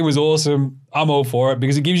 5:15 was awesome. I'm all for it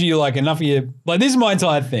because it gives you like enough of your. Like, this is my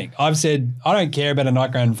entire thing. I've said, I don't care about a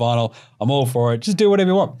night grand final. I'm all for it. Just do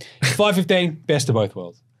whatever you want. 5:15, best of both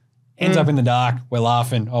worlds. Ends up in the dark. We're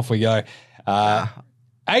laughing. Off we go.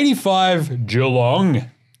 85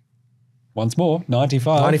 Geelong. Once more,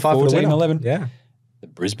 95 14 11. Yeah. The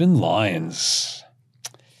Brisbane Lions.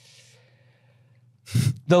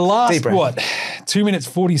 The last, 2 minutes,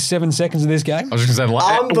 47 seconds of this game? I was just going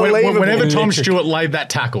to say, whenever Tom Stewart laid that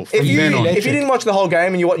tackle, from then on. If you didn't watch the whole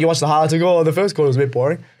game and you watched the highlights, you go, oh, the first quarter was a bit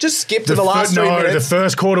boring. Just skip to the last 3 minutes. No, the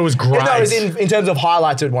first quarter was great. No, in terms of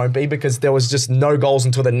highlights, it won't be because there was just no goals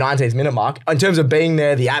until the 19th minute mark. In terms of being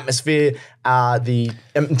there, the atmosphere, the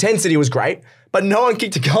intensity was great, but no one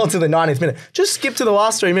kicked a goal to the 90th minute. Just skip to the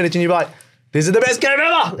last 3 minutes and you're like, this is the best game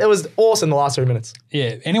ever. It was awesome the last 3 minutes.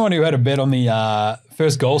 Yeah. Anyone who had a bet on the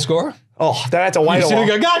first goal scorer? Oh, they had to wait a while.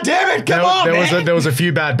 Go, God damn it, come on, man. There was a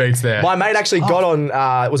few bad beats there. My mate actually got on,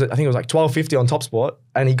 I think it was like 12.50 on TopSport,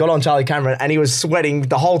 and he got on Charlie Cameron, and he was sweating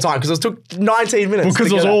the whole time because it took 19 minutes.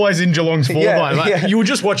 Because it was always in Geelong's forward line. You would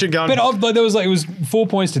just watch it going. But there was it was 4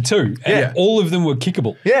 points to 2, and all of them were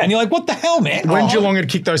kickable. Yeah. And you're like, what the hell, man? When Geelong had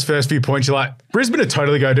kicked those first few points, you're like, Brisbane are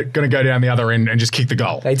totally going to go down the other end and just kick the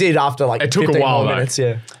goal. They did after like it took 15 a while, minutes,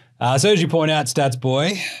 yeah. So as you point out, Stats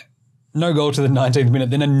Boy, no goal to the 19th minute,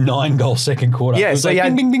 then a 9-goal second quarter. Yeah, so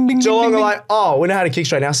like, bing, bing, bing, Geelong bing, are like, oh, we know how to kick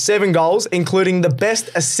straight now. 7 goals, including the best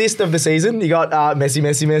assist of the season. You got Messi.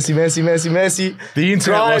 The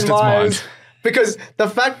internet lost its mind. Because the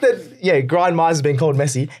fact that, Grind Myers has been called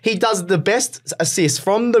Messi, he does the best assist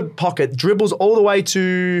from the pocket, dribbles all the way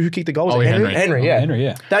to, who kicked the goal? Henry. Henry, yeah. Henry,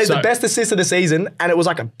 yeah. That is the best assist of the season, and it was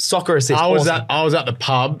like a soccer assist. I was at the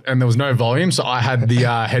pub, and there was no volume, so I had the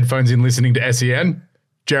headphones in listening to SEN.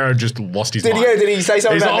 Jared just lost his mind. Did he say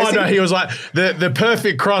something about Messi? No, he was like, the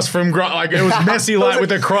perfect cross from, it was Messi with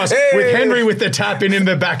the cross, with Henry with the tap in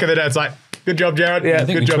the back of the net. It's like, good job, Jared. Yeah, I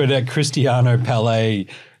think good we job. Cristiano, Pelé,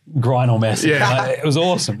 grind or Messi. Yeah. It was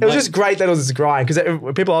awesome. It was just great that it was grind because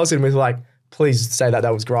people I was sitting with were like, please say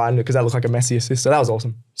that was grind because that looked like a Messi assist. So that was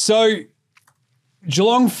awesome. So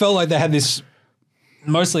Geelong felt like they had this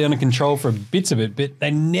mostly under control for bits of it, but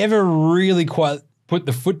they never really quite put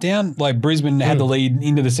the foot down. Like Brisbane had the lead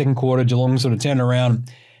into the second quarter. Geelong sort of turned around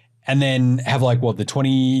and then have the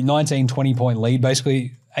 20 point lead,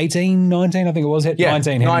 basically 18, 19, I think it was. 19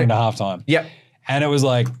 heading into halftime. Yep. And it was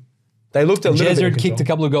like, they looked a little bit Jezza had kicked a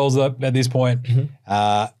couple of goals up at this point.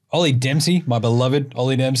 Ollie Dempsey, my beloved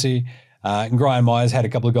Ollie Dempsey, and Grind Myers had a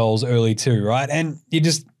couple of goals early too, right? And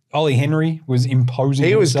Ollie Henry was imposing himself.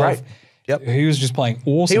 He was great. Yep. He was just playing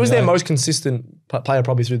awesome. He was their most consistent player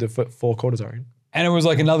probably through the 4 quarters, I reckon. And it was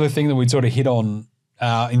like another thing that we sort of hit on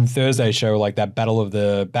in Thursday's show, like that battle of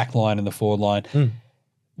the back line and the forward line.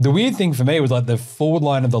 The weird thing for me was like the forward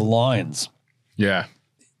line of the Lions. Yeah.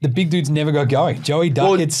 The big dudes never got going. Joey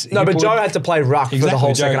Duckett's... but Joe had to play ruck for the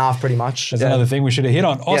whole second half pretty much. That's another thing we should have hit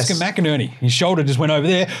on. Oscar McInerney, his shoulder just went over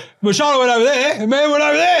there. My shoulder went over there. The man went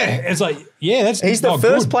over there. It's like, yeah, that's He's the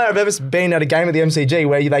first player I've ever been at a game at the MCG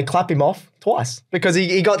where they clap him off twice because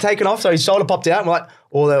he got taken off, so his shoulder popped out. And we're like,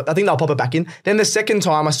 I think they'll pop it back in. Then the second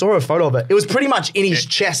time, I saw a photo of it. It was pretty much in his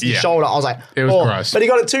chest, his shoulder. I was like, it was gross. But he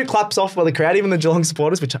got it 2 claps off by the crowd, even the Geelong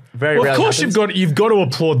supporters, which very rarely Of course, happens. you've got to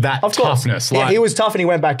applaud that toughness. Yeah, he was tough and he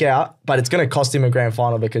went back out, but it's going to cost him a grand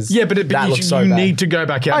final because but you need to go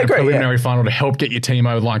back out in a preliminary final to help get your team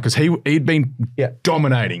over the line because he'd been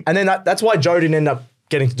dominating. And then that's why Joe didn't end up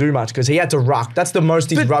getting to do much because he had to ruck. That's the most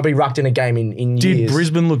he's rucked in a game in years. Did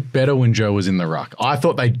Brisbane look better when Joe was in the ruck? I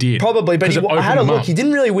thought they did. Probably, but I had a look. He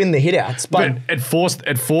didn't really win the hitouts, but it forced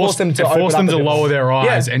them to lower their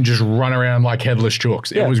eyes and just run around like headless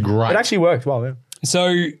chooks. It was great. It actually worked well. Yeah.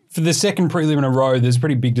 So for the second prelim in a row, there's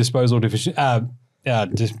pretty big disparity. Is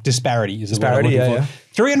what I'm looking for.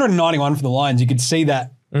 391 for the Lions. You could see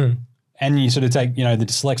that, and you sort of take the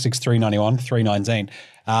dyslexics 391, 319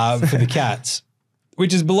 for the Cats.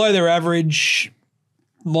 Which is below their average.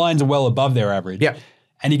 Lions are well above their average. Yeah.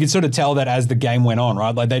 And you could sort of tell that as the game went on,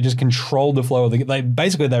 right? Like they just controlled the flow of the game.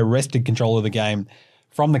 They wrested control of the game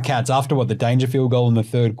from the Cats after the Dangerfield goal in the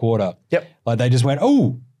third quarter. Yep. Like they just went,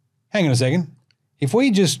 oh, hang on a second. If we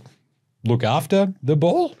just look after the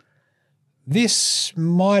ball, this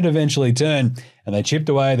might eventually turn. And they chipped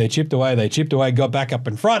away, got back up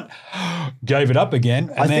in front, gave it up again,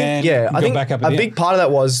 and back up again. A big part of that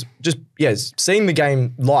was just, seeing the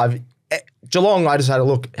game live. Geelong, I just had a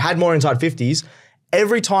look, had more inside 50s.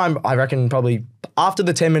 Every time, I reckon probably after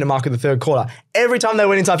the 10-minute mark of the third quarter, every time they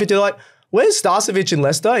went inside 50, they're like, where's Starcevic in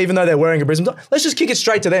Leicester, even though they're wearing a Brisbane top? Let's just kick it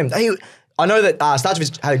straight to them. I know that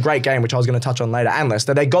Starcevic had a great game, which I was going to touch on later, and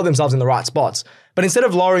Leicester. They got themselves in the right spots. But instead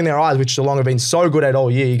of lowering their eyes, which Geelong have been so good at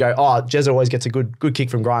all year, you go, Jezza always gets a good kick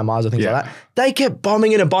from Graham Myers or things like that. They kept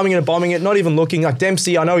bombing it, not even looking. Like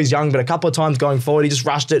Dempsey, I know he's young, but a couple of times going forward, he just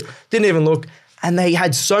rushed it, didn't even look. And they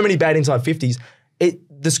had so many bad inside 50s.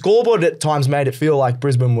 The scoreboard at times made it feel like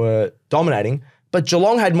Brisbane were dominating, but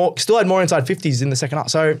Geelong still had more inside 50s in the second half.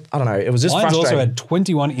 So, I don't know, it was just Lions frustrating. also had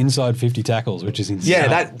 21 inside 50 tackles, which is insane.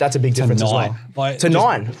 Yeah, that's a big difference as well. To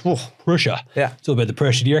 9. Pressure. Yeah. It's all about the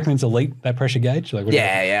pressure. Do you reckon it's elite, that pressure gauge? I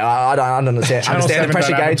don't understand the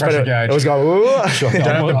pressure gauge, but it was going, ooh. Sure. Don't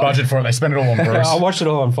have the budget for it. They spend it all on Bruce. I watched it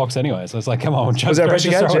all on Fox anyway, so it's like, come on, was there a pressure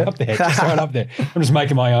gauge? Throw it up there. Just throw it up there. I'm just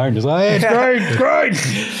making my own. Just like, it's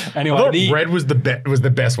great. Anyway, I thought red was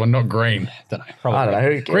the best one, not green. Don't know. Probably I don't know.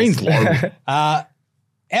 Who cares? Green's low.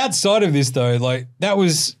 Outside of this, though, like that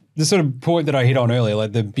was the sort of point that I hit on earlier,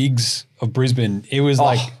 like the bigs of Brisbane. It was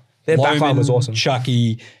their backline was awesome.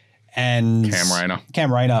 Chucky and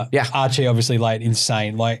Cam Rayner. Yeah. Archie, obviously,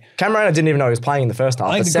 insane. Cam Rayner didn't even know he was playing in the first half.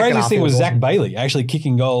 I think the craziest thing was Zach Bailey actually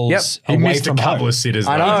kicking goals He away missed from a couple home. of sitters.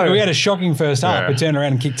 I know. We had a shocking first half, but turned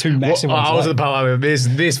around and kicked 2 massive ones. I was at the part of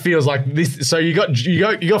this feels like this. So you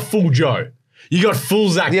got full Joe. You got full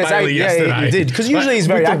Zach Bailey yesterday. Yeah, you did. Because usually he's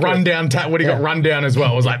very accurate. When he got run down as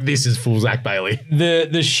well, I was like, this is full Zach Bailey.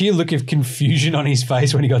 The sheer look of confusion on his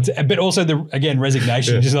face when he got to, but also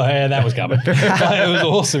resignation, just like, that was coming. It was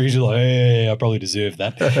awesome. He's just like, I probably deserved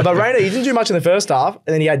that. But Rayner, he didn't do much in the first half,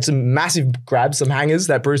 and then he had some massive grabs, some hangers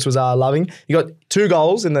that Bruce was loving. He got 2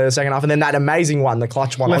 goals in the second half, and then that amazing one, the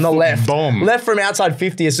clutch one on the left. Bomb. Left from outside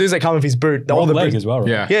 50, as soon as they come with his boot. Wrong leg as well,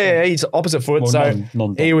 right? Yeah, he's opposite foot,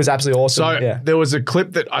 he was absolutely awesome. So there was a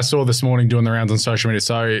clip that I saw this morning doing the rounds on social media.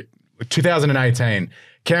 So 2018,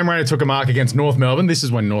 Cam Rayner took a mark against North Melbourne. This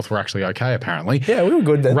is when North were actually okay, apparently. Yeah, we were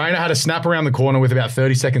good then. Rayner had a snap around the corner with about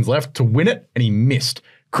 30 seconds left to win it, and he missed.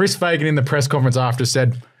 Chris Fagan in the press conference after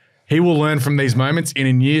said he will learn from these moments, and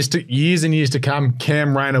in years and years to come,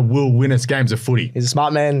 Cam Rayner will win us games of footy. He's a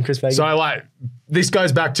smart man, Chris Fagan. So this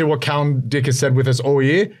goes back to what Callum Dick has said with us all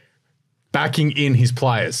year. Backing in his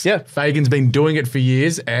players. Yeah. Fagan's been doing it for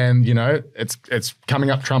years, and, it's coming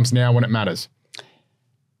up trumps now when it matters.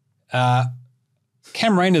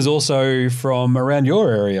 Cam Rayner's also from around your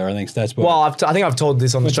area, I think. That's well, I think I've told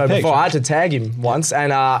this on the show before. I had to tag him once,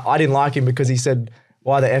 and I didn't like him because he said,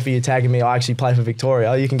 why the F are you tagging me? I actually play for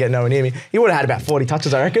Victoria. You can get nowhere near me. He would have had about 40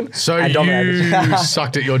 touches, I reckon. So you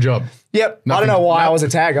sucked at your job. Yep. I don't know why I was a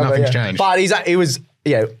tagger. Nothing's changed. But he was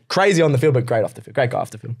crazy on the field, but great off the field. Great guy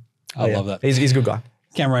off the field. I love that. He's a good guy.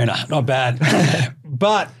 Cam Rayner, not bad.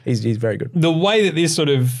 But he's very good. The way that this sort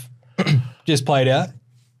of just played out,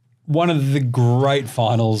 one of the great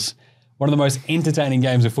finals, one of the most entertaining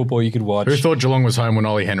games of football you could watch. Who thought Geelong was home when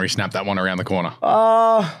Ollie Henry snapped that one around the corner?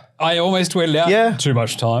 I I almost tweeted out. Yeah. Too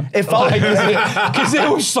much time. It felt like because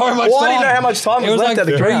there was so much time. I didn't know how much time was left like at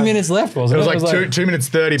the 3 ground. minutes left, wasn't it? It was like 2 minutes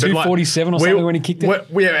 30. 2:47 or something when he kicked it.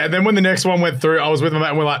 Yeah, and then when the next one went through, I was with my mate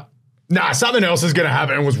and we're like, nah, something else is going to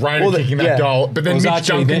happen. And was Rainer kicking that goal. But then Mitch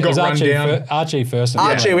Duncan got run down. Archie first.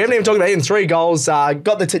 Archie, we haven't even talked about him. 3 goals.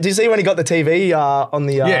 Did you see when he got the TV on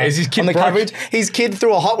the is his kid on the broke? coverage? His kid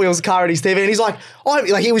threw a Hot Wheels car at his TV, and he's like,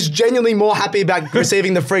 he was genuinely more happy about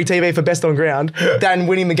receiving the free TV for best on ground than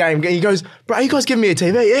winning the game. He goes, bro, are you guys giving me a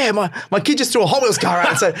TV? Yeah, my kid just threw a Hot Wheels car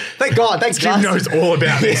at it. So thank God, thanks Jim guys. knows all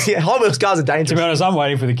about this. Yeah, Hot Wheels cars are dangerous. To be honest, I'm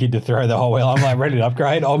waiting for the kid to throw the whole wheel. I'm like, ready to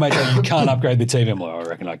upgrade. Oh, mate, you can't upgrade the TV. I'm like, I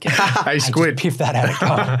reckon I can. Hey, Squid. Piff that out of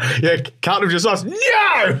God. Yeah, Carlton just asked,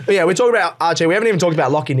 no! But yeah, we're talking about Archie. We haven't even talked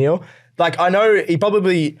about Lachie Neale. Like, I know he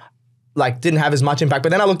probably didn't have as much impact, but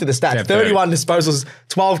then I looked at the stats. Yeah, 31 disposals,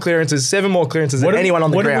 12 clearances, 7 more clearances than anyone on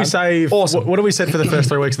the ground. What did we say? Awesome. What did we say for the first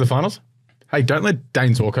 3 weeks of the finals? Hey, don't let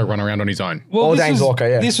Dane Zorko run around on his own. Well, Dane Zorko,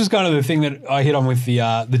 yeah. This was kind of the thing that I hit on with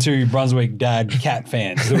the 2 Brunswick dad cat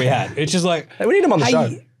fans that we had. It's just like, Hey, we need him on the show.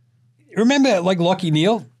 Remember, like Lachie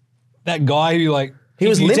Neale, that guy who He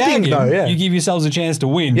was if you limping tag him, though, yeah. You give yourselves a chance to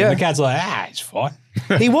win. Yeah. And the cat's like, it's fine.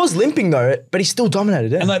 He was limping though, but he still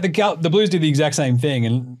dominated it. And like the Blues did the exact same thing,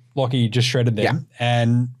 and Lachie just shredded them.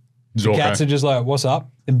 And the Zorko. cats are just like, what's up?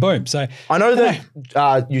 And boom. So I know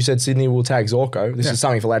that you said Sydney will tag Zorko. This is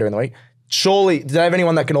something for later in the week. Surely, do they have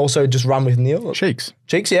anyone that can also just run with Neale? Cheeks.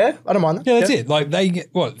 Cheeks, yeah. I don't mind that. yeah, that's it. Like they get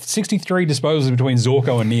 63 disposals between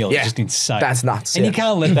Zorko and Neale. Yeah. It's just insane. That's nuts. And yeah. you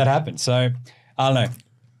can't let that happen. So I don't know.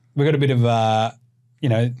 We've got a bit of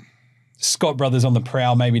Scott brothers on the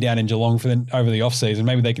prowl maybe down in Geelong over the off season.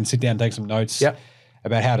 Maybe they can sit down and take some notes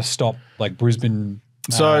about how to stop like Brisbane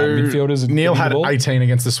midfielders. And Neale had the ball. 18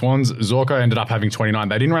 against the Swans. Zorko ended up having 29.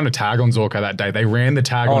 They didn't run a tag on Zorko that day. They ran the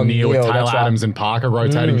tag on Neale with Neale, Taylor that's right. Adams and Parker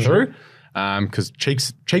rotating through. Because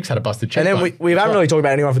Cheeks had a busted cheek. And then we haven't really talked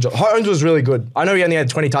about anyone for Geelong. Holmes was really good. I know he only had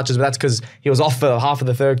 20 touches, but that's because he was off for half of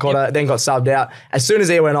the third quarter, then got subbed out. As soon as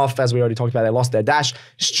he went off, as we already talked about, they lost their dash.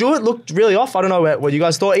 Stewart looked really off. I don't know what you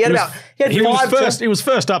guys thought. He was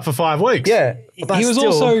first up for 5 weeks. Yeah. But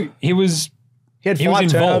He was he had he 5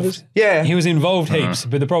 was turnovers. involved. Yeah. He was involved heaps.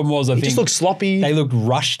 But the problem was, I think just looked sloppy. They looked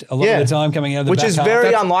rushed a lot of the time coming out of the which back is half.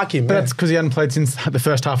 very unlike him. But that's because he hadn't played since the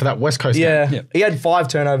first half of that West Coast Yeah. game. He had 5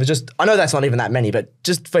 turnovers. I know that's not even that many, but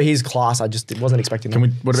just for his class, I just wasn't expecting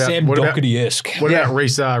that. Sam Doherty-esque. What about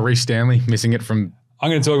Reece Stanley missing it from... I'm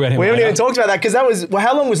going to talk about him We haven't later. even talked about that because that was,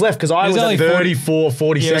 how long was left? Because I was only at 34,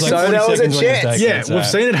 40 Yeah, it was seconds. like So 40 there was a seconds when he chance. taken Yeah, it, so- we've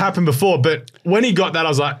seen it happen before, but when he got that, I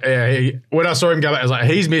was like, when I saw him go back, I was like,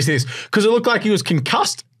 he's missing this. Because it looked like he was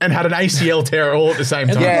concussed and had an ACL tear all at the same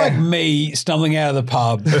It time. looked Yeah. like me stumbling out of the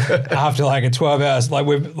pub after like a 12 hours. Like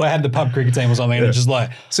we had the pub cricket team or something, and it's just like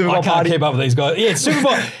Super I Bowl can't party. keep up with these guys. Yeah, it's Super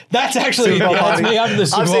Bowl. That's actually Super Bowl that's party. me after the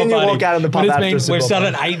Super I've Bowl seen you party. walk out of the pub But after a Super we've Bowl started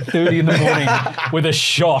at 8:30 in the morning with a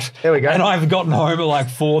shot. There we go. And I've gotten home at like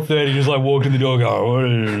 4:30, just like walked in the door, go.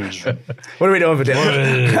 What are we doing for dinner?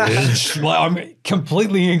 Like I'm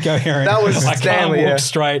completely incoherent. That was I can't Stanley, walk yeah.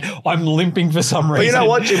 straight. I'm limping for some reason. you know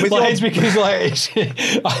what, Jim, with like, your- it's because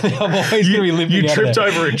like I think I'm always going to be limping. You out of tripped there.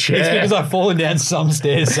 over a chair. It's because I've fallen down some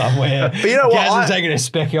stairs somewhere. But you know what, Gaz has taken a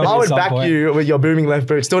speck on I at would some back point. you with your booming left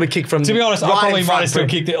boot still to kick from To be honest, I right probably in might front have still from-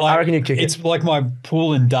 kicked it. Like, I reckon you kick it's it. like my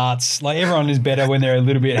pool and darts. Like everyone is better when they're a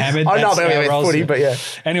little bit hammered. I know, That's but how with it rolls. footy, but yeah.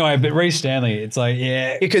 Anyway, but Reece Stanley, it's like,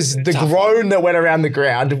 yeah. Because the tough. groan that went around the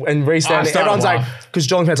ground and Reece Stanley, started everyone's to like, laugh. because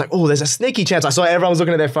Geelong fans like, oh, there's a sneaky chance. I saw everyone was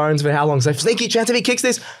looking at their phones for how long. So sneaky chance if he kicks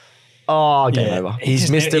this. Oh, game Yeah. over. He's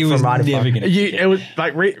He's missed it he was from right in never front. gonna- It was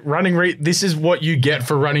like this is what you get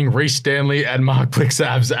for running Reece Stanley and Mark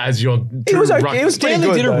Blixabs as your He was okay. ruck. He was pretty Stanley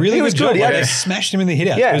good. did a though. really He was good job. Yeah. Like, they smashed him in the hit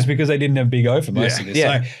out. Yeah. It was because they didn't have Big O for most of this.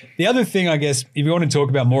 Yeah. So the other thing, I guess, if you want to talk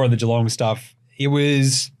about more of the Geelong stuff,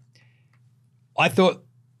 I thought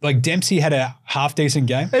like Dempsey had a half decent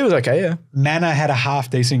game. He was okay, yeah. Manor had a half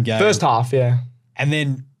decent game. First half, yeah. And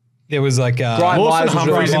then there was like Brian Lawson Myers was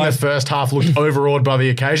Humphries really in the first half looked overawed by the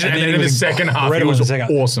occasion, and then in the second half he incredible was in the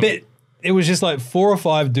second. awesome. But it was just like 4 or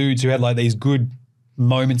 5 dudes who had like these good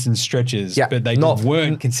moments and stretches, Yeah, but they not- just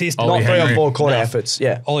weren't consistent. Ollie Not 3 or Henry. 4 quarter efforts,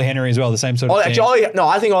 yeah. Ollie Henry as well, the same sort of thing.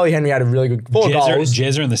 I think Ollie Henry had a really good 4 goals.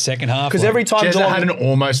 Jezza in the second half. Because like, every time Jezza Geelong had an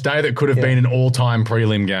almost day that could have been an all-time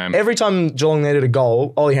prelim game. every time Geelong needed a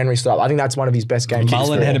goal, Ollie Henry stood up. I think that's one of his best games.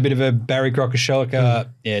 Mullen had a bit of a Barry Crocker shock.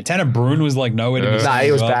 Yeah, Tanner Bruin was like nowhere to be seen. Nah, he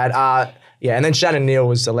as was well. bad. Yeah, and then Shannon Neal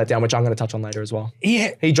was a letdown, which I'm going to touch on later as well.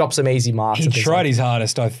 He dropped some easy marks. He tried his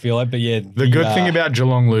hardest, I feel like, but yeah. The good thing about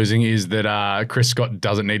Geelong losing is that Chris Scott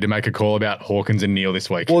doesn't need to make a call about Hawkins and Neal this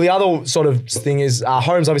week. Well, the other sort of thing is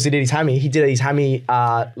Holmes obviously did his hammy. He did his hammy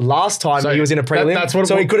last time he was in a prelim,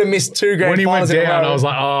 so he could have missed 2 grand finals. When he went down, I was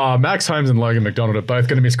like, oh, Max Holmes and Logan McDonald are both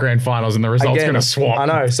going to miss grand finals and the result's going to swap. I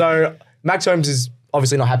know. So Max Holmes is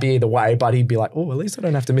obviously not happy either way, but he'd be like, oh, at least I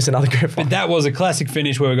don't have to miss another grand final. But that was a classic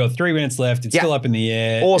finish where we got 3 minutes left. It's still up in the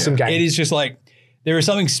air. Awesome game. It is just like, there is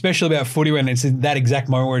something special about footy when it's in that exact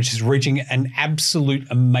moment where it's just reaching an absolute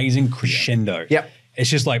amazing crescendo. Yep. It's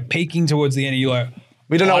just like peaking towards the end and you're like,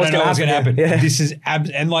 we don't know what's going to happen. Yeah. This is,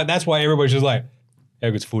 and like, that's why everybody's just like, how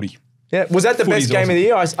good's footy? Yeah. Was that the best game of the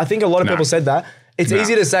year? I think a lot of people said that. It's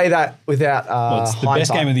easy to say that without it's the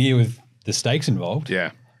best game of the year with the stakes involved.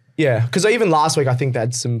 Yeah. Yeah, because even last week I think they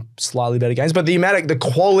had some slightly better games, but the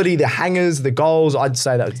quality, the hangers, the goals, I'd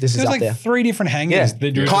say that this is up there. 3 different hangers.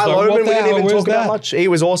 Yeah. Kyle Oman, we didn't even talk about much. He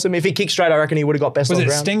was awesome. If he kicked straight, I reckon he would have got best on the ground.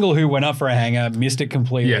 Was it Stengel who went up for a hanger, missed it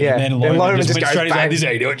completely, and then Loman just went straight. He's like, this is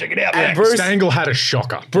how you do it, check it out. And Bruce, Stengel had a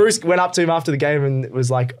shocker. Bruce went up to him after the game and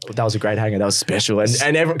was like, that was a great hanger, that was special.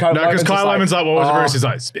 And because Kyle Oman's like, what was it? Bruce is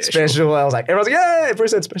like, special. I was like, everyone's like, yeah,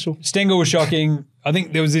 Bruce said special. Stengel was shocking. I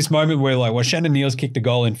think there was this moment where like, well, Shannon Neal's kicked a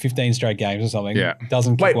goal in 15 straight games or something. Yeah.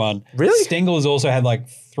 Doesn't kick one. Really? Stengel has also had like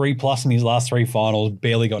 3+ in his last 3 finals,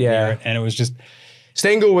 barely got near it. And it was just.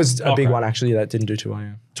 Stengel was a big one actually that didn't do too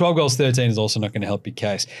well. 12 goals, 13 is also not going to help your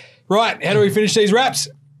case. Right. How do we finish these wraps?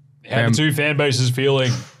 How the 2 fan bases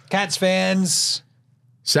feeling? Cats fans.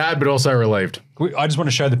 Sad, but also relieved. I just want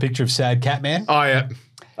to show the picture of sad Catman. Oh, yeah.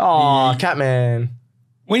 Oh, Catman.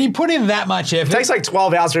 When you put in that much effort. It takes like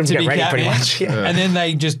 12 hours for him to get ready Catman, pretty much. Yeah. And then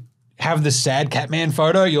they just have the sad Catman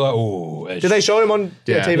photo. You're like, oh. Did they show him on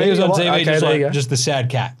TV? He was on TV, just the sad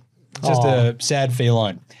cat. Just a sad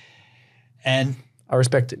feline. And I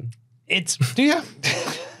respect it. Do you?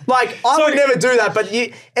 Like, I would never do that, but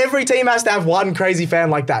every team has to have one crazy fan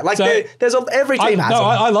like that. Like, every team has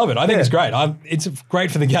one. I love it. I think it's great. It's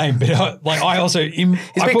great for the game, but I also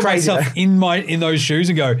I put myself in those shoes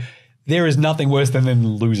and go, there is nothing worse than them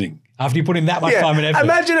losing after you put in that much time and effort.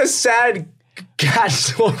 Imagine a sad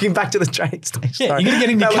cat walking back to the train station. Yeah, you're going to get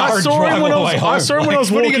in the car and drive all the way home. I saw him when I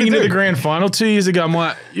was walking into the grand final 2 years ago. I'm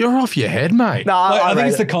like, you're off your head, mate. No, I think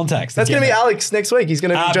it's the context. That's going to be Alex next week. He's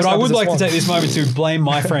going to but I would like to take this moment to blame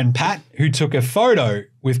my friend Pat, who took a photo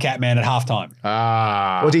with Catman at halftime.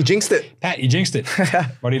 Well, he jinxed it. Pat, you jinxed it.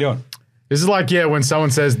 What are you doing? This is like, when someone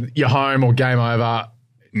says you're home or game over,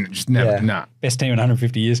 just never, nah. Best team in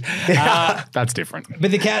 150 years. That's different.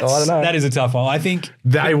 But the Cats, that is a tough one. I think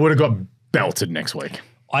they would have got belted next week.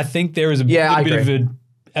 I think there is a little bit of a,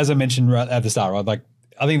 as I mentioned right at the start, right? Like,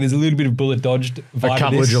 I think there's a little bit of bullet dodged vibe. A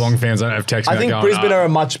couple of Geelong fans don't have text. I think Brisbane are a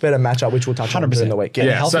much better matchup, which we'll touch on in the week.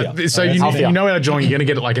 Yeah. So you know out of Geelong, you're going to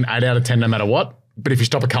get like an 8 out of 10 no matter what. But if you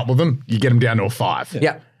stop a couple of them, you get them down to a 5.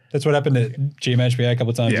 Yeah. That's what happened at GMHBA a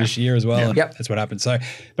couple of times this year as well. Yeah. And that's what happened. So,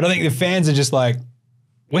 but I think the fans are just like,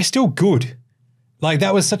 we're still good. Like,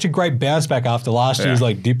 that was such a great bounce back after last year's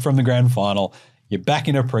like dip from the grand final. You're back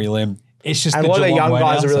in a prelim. It's just and the one of the young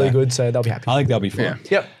guys now, are really good, so they'll be happy. I think they'll be fine. Yeah.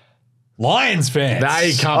 Yep. Lions fans.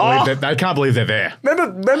 They can't believe they're there.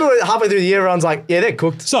 Remember halfway through the year, everyone's like, yeah, they're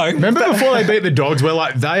cooked. So remember before they beat the Dogs, we're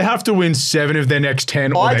like, they have to win 7 of their next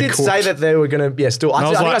 10 or I did say that they were going to, still. I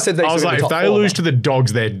think I said they were going to if they lose to the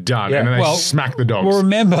Dogs, they're done. And then they smack the Dogs. Well,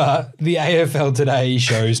 remember the AFL Today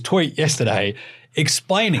Show's tweet yesterday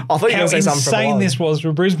explaining how insane this was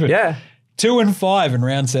for Brisbane. Yeah. 2-5 in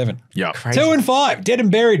round 7. Yeah. 2-5, dead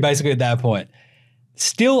and buried basically at that point.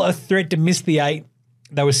 Still a threat to miss the 8.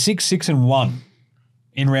 They were 6-1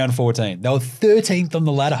 in round 14. They were 13th on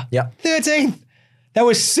the ladder. Yeah. 13th. They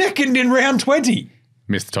were 2nd in round 20.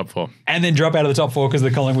 Missed the top 4. And then drop out of the top 4 because of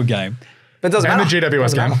the Collingwood game. But it doesn't matter. And the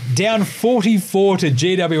GWS game. Down 44 to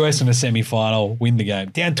GWS in a semi-final, win the game.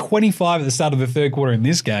 Down 25 at the start of the third quarter in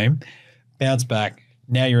this game. Bounce back.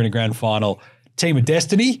 Now you're in a grand final. Team of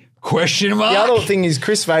destiny? Question mark. The other thing is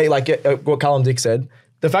Chris Fay, like what Callum Dick said,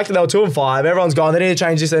 the fact that they were 2-5, everyone's gone, they need to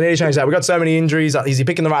change this, they need to change that. We've got so many injuries. Is he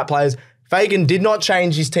picking the right players? Fagan did not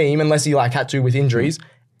change his team unless he had to with injuries.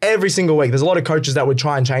 Every single week. There's a lot of coaches that would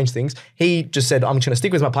try and change things. He just said, I'm just going to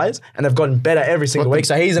stick with my players, and they've gotten better every single week.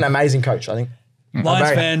 So he's an amazing coach, I think.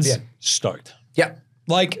 Lions fans, stoked. Yeah.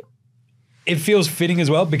 Like, it feels fitting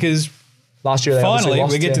as well because last year they finally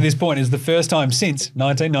lost, we get to this point. It's the first time since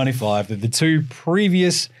 1995 that the 2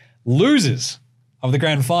 previous losers of the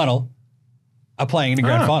grand final are playing in a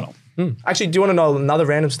grand final. Actually, do you want to know another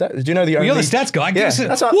random stat? Do you know the only... You're the stats guy. Yeah,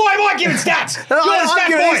 Why am I giving stats? No, You're the I'm stat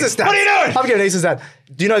giving boy. Easter stats. What are you doing? I'm giving Easter stats.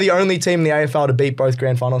 Do you know the only team in the AFL to beat both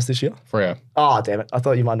grand finals this year? Freo. Oh, damn it. I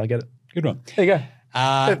thought you might not get it. Good one. There you go.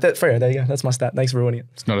 Freo, there you go. That's my stat. Thanks for ruining it.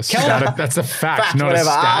 It's not a stat. That's a fact, not whatever.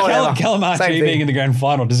 a stat. Whatever. Callum Same Archie thing. being in the grand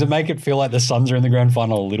final, does it make it feel like the Suns are in the grand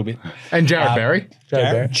final a little bit? And Jared Berry.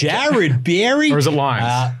 Jared Berry? Or is it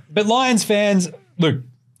Lions? But Lions fans, look,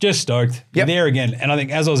 just stoked. You're Yep. there again. And I think,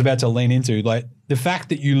 as I was about to lean into, like the fact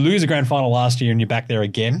that you lose a grand final last year and you're back there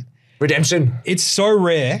again, Redemption. it's so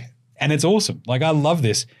rare and it's awesome. Like, I love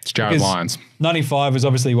this. It's Jared Because Lions. 95 was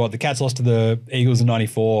obviously what? The Cats lost to the Eagles in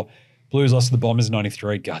 94. Blues lost to the Bombers in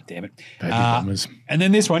 93. God damn it. Baby Bombers. And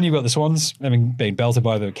then this one, you've got the Swans having been belted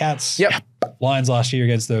by the Cats. Yep. Lions last year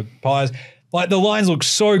against the Pies. Like, the Lions looked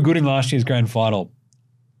so good in last year's grand final.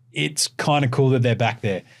 It's kind of cool that they're back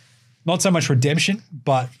there. Not so much redemption,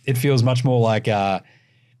 but it feels much more like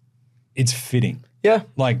it's fitting. Yeah.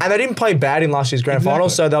 Like, And they didn't play bad in last year's grand final,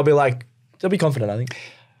 so they'll be confident, I think.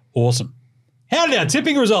 awesome. How did our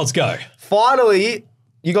tipping results go? Finally,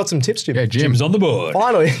 you got some tips, Jim. Yeah, Jim. Jim's on the board.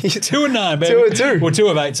 Finally. 2 and 9, baby. 2 and 2. Well, 2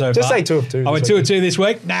 of 8 so far. Just say 2 of 2 I went this 2 of 2 this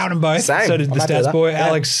week. Nailed them both. Same. So did the I'm happy with stats that. boy. Yeah.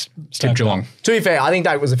 Alex. Tip Geelong. To be fair, I think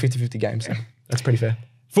that was a 50-50 game, so that's pretty fair.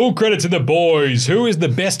 Full credit to the boys. Who is the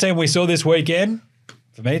best team we saw this weekend?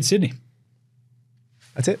 For me, it's Sydney.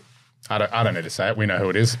 That's it. I don't need to say it. We know who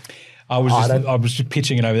it is. I was just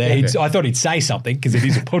pitching it over there. I thought he'd say something because it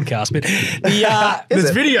is a podcast. But There's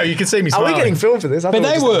it? video. You can see me Are smiling. we getting filmed for this? but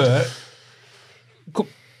they were.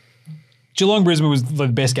 Geelong Brisbane was the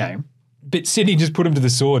best game, but Sydney just put them to the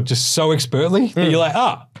sword just so expertly that you're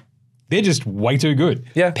like, they're just way too good.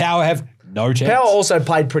 Yeah. Power have no chance. Power also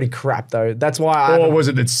played pretty crap, though. That's why Or was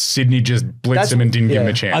it that Sydney just blitzed him and didn't give him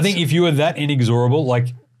a chance? I think if you were that inexorable, like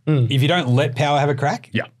if you don't let Power have a crack,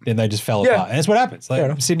 then they just fell apart. And that's what happens.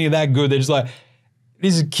 Like Sydney are that good. They're just like,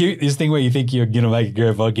 this is cute. This thing where you think you're going to make a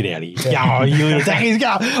grand final. Get out of here. Oh, you little Zacky's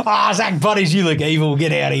go. Oh, Zach Buddies, you look evil.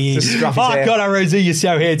 Get out of here. Just Oh, God, Rosie, you're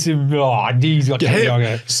so handsome. Oh, he's got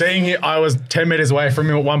Seeing it, I was 10 metres away from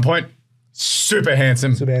him at one point. Super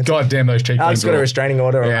handsome. handsome. God damn those cheekbones. Alex got a restraining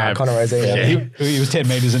order on Connor Rosie. Yeah. He was 10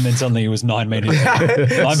 metres and then suddenly he was 9 metres.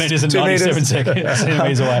 9 metres and 97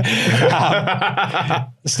 centimetres away.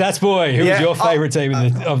 Stats boy, who was your favourite team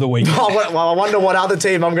of the week? Oh, well, I wonder what other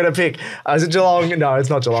team I'm going to pick. Is it Geelong? No, it's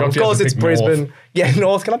not Geelong. Sure, Of course, it's Brisbane. North. Yeah,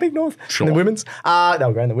 North. Can I pick North? Sure. In the women's? They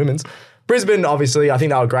were great in the women's. Brisbane, obviously, I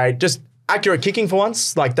think they were great. Just accurate kicking for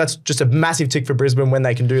once. Like, that's just a massive tick for Brisbane when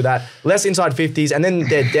they can do that. Less inside 50s, and then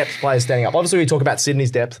their depth players standing up. Obviously, we talk about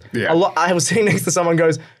Sydney's depth. Yeah. I was sitting next to someone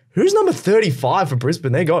goes, who's number 35 for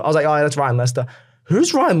Brisbane? I was like, oh, that's Ryan Lester.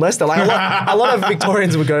 Who's Ryan Lester? Like a lot of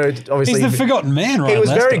Victorians would go, obviously. He's the forgotten man, right? He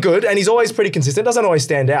was very good, and he's always pretty consistent. Doesn't always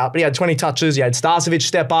stand out, but he had 20 touches. You had Starcevic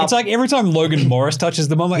step up. It's like every time Logan Morris touches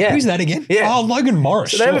the ball, I'm like, who's that again? Yeah. Oh, Logan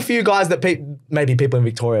Morris. So they have a few guys that maybe people in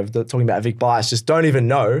Victoria talking about Vic Bias just don't even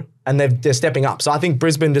know, and they're stepping up. So I think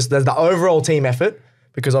Brisbane there's the overall team effort,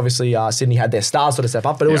 because obviously Sydney had their stars sort of step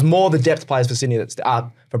up, but it was more the depth players for Sydney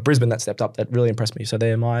for Brisbane that stepped up that really impressed me. So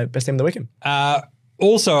they're my best team of the weekend.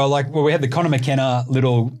 Also, we had the Conor McKenna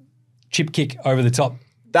little chip kick over the top.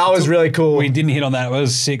 That was really cool. We didn't hit on that. It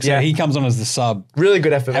was sick. So he comes on as the sub. Really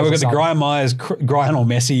good effort. And we've got the Brian Myers, Brian or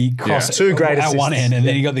Messi cross Two great at one assists. end, and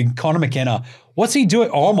then you got the Conor McKenna. What's he doing?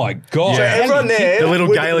 Oh my God. So everyone there, The little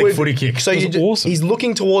Gaelic footy kick. So It was awesome. he's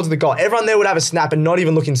looking towards the goal. Everyone there would have a snap and not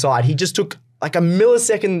even look inside. He just took like a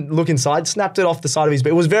millisecond look inside, snapped it off the side of his. But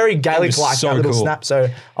it was very Gaelic-like, so that little cool. snap. So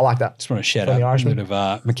I like that. Just want to shout From out the a Irishman. bit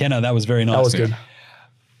of McKenna. That was very nice. That was good.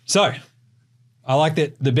 So, I like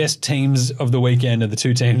that the best teams of the weekend are the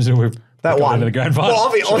two teams that we've That got one. into the grand final. Well,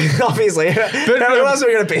 obviously. Who else are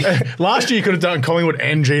we going to pick? Last year you could have done Collingwood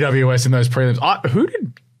and GWS in those prelims. Who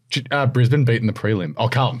did Brisbane beat in the prelim? Oh,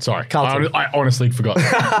 Carlton, sorry. Carlton. I honestly forgot.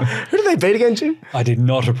 Who did they beat again, Jim? I did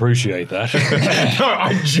not appreciate that. No,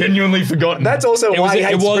 I genuinely forgotten. That's also why he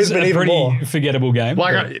hates Brisbane a even pretty more. forgettable game.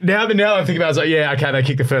 like now I think about it, it's like, yeah, okay, they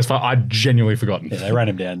kicked the first fight. I'd genuinely forgotten. Yeah, they ran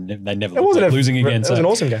him down. They never It looked wasn't like losing again. It was an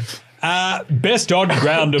awesome game. Best on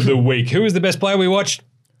ground of the week. Who was the best player we watched?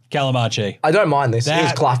 Callum Archie. I don't mind this. It was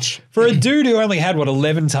That- clutch. For a dude who only had,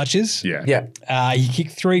 11 touches? Yeah. Yeah. He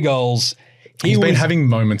kicked 3 goals. He's been having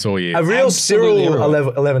moments all year. A real Absolutely Cyril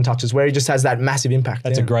right. 11 touches where he just has that massive impact.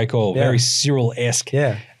 That's a great call. Yeah. Very Cyril-esque.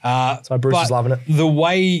 Yeah. So Bruce but is loving it. The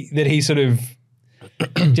way that he sort of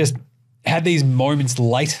just had these moments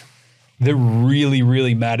late that really,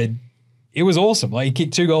 really mattered, it was awesome. Like, he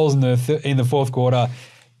kicked 2 goals in the fourth quarter.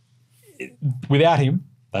 Without him,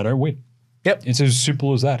 they don't win. Yep. It's as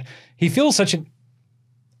simple as that. He feels such an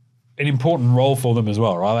important role for them as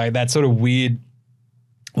well, right? Like that sort of weird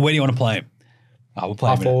Where do you want to play him? Oh, we'll play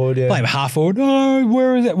Half forward, yeah. Play him half forward. Oh,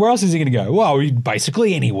 where is it? Where else is he going to go? Well,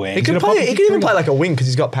 basically anywhere. He could even play like a wing because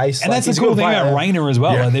he's got pace. And that's the cool thing about Rayner as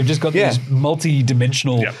well. Yeah. Like they've just got these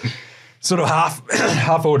multi-dimensional sort of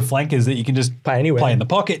half forward flankers that you can just play anywhere. Play in the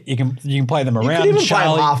pocket. You can play them around. You could even play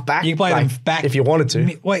them half back. You can play them back if you wanted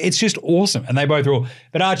to. Well, it's just awesome, and they both rule.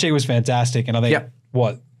 But Archie was fantastic, and I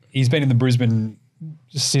think he's been in the Brisbane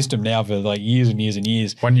system now for like years and years and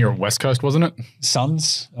years. 1 year at West Coast, wasn't it?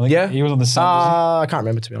 Suns. I think he was on the Suns. I can't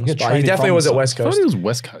remember, to be honest. But he definitely was at West I Coast. thought he was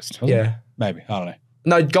West Coast. Yeah. Maybe. I don't know.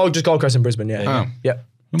 No, Gold Coast and Brisbane, yeah.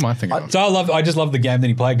 Who am I thinking of? So I just love the game that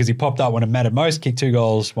he played because he popped up when it mattered most, kicked 2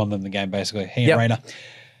 goals, won them the game basically. He and Rayner.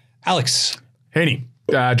 Alex. Heaney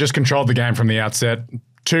just controlled the game from the outset.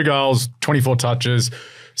 2 goals, 24 touches,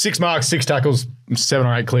 6 marks, 6 tackles, 7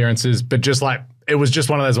 or 8 clearances, but just like, it was just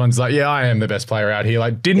one of those ones like, I am the best player out here.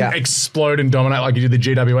 Like, didn't explode and dominate like he did the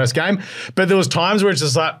GWS game. But there was times where it's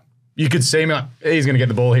just like, you could see me like, he's going to get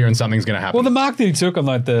the ball here and something's going to happen. Well, the mark that he took on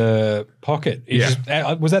like the pocket,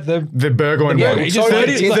 was that the Burgoyne one? one? He just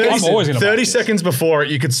 30 seconds before it,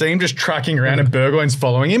 you could see him just tracking around and Burgoyne's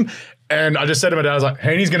following him. And I just said to my dad, I was like,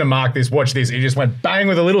 Heaney's going to mark this, watch this. He just went bang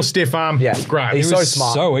with a little stiff arm. Yeah. Great. He's so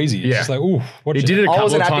smart. So easy. It's just like, ooh. He did it a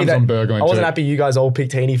couple of times on Burgoyne I wasn't happy you guys all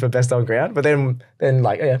picked Heaney for best on ground, but then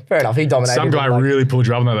like, fair enough. He dominated. Some guy really pulled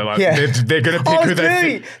you up on that. They're like, they're going to pick who they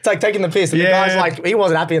think. It's like taking the piss. And the guy's like, he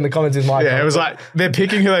wasn't happy in the comments with Mike. Yeah, it was like, they're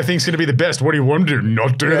picking who they think's going to be the best. What do you want to do?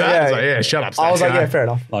 Not do that? It's like, shut up. I was like, fair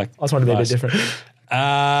enough. Like, I just wanted to be a bit different.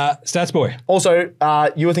 Stats boy. Also,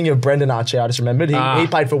 you were thinking of Brendan Archie. I just remembered he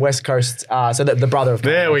played for West Coast. So the brother of.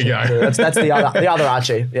 There we go. That's the other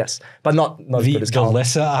Archie. Yes, but not as good as the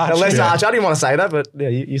lesser Archie. The lesser Archie. I didn't want to say that, but yeah,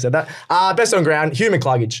 you said that. Best on ground, Hugh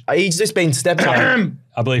McCluggage. He's just been stepped up.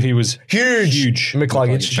 I believe he was huge.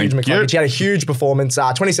 McCluggage. He had a huge performance.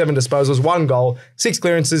 27 disposals, 1 goal, 6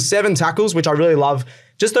 clearances, 7 tackles, which I really love.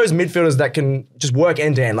 Just those midfielders that can just work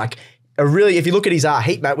end to end. Like. If you look at his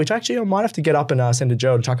heat map, which actually I might have to get up and send to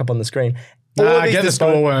Joe to chuck up on the screen. Get the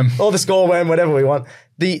score worm. Or the score worm, whatever we want.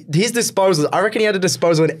 His disposals, I reckon he had a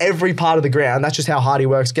disposal in every part of the ground. That's just how hard he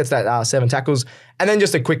works. Gets that 7 tackles. And then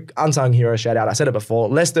just a quick unsung hero shout out. I said it before.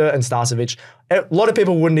 Lester and Starcevic. A lot of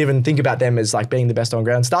people wouldn't even think about them as like being the best on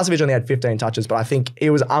ground. Starcevic only had 15 touches, but I think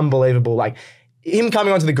it was unbelievable. Like, him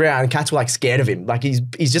coming onto the ground, cats were like scared of him. Like, he's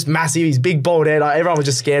just massive. He's big, bald head. Everyone was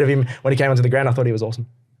just scared of him when he came onto the ground. I thought he was awesome.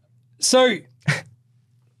 So,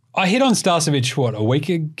 I hit on Starcevic, a week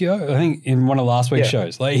ago? I think in one of last week's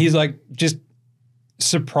shows. Like, he's like just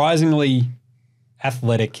surprisingly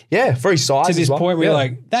athletic. Yeah, for his size. To this point where you're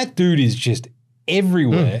like, that dude is just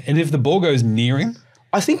everywhere. And if the ball goes near him,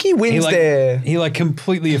 I think he wins there. He like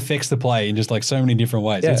completely affects the play in just like so many different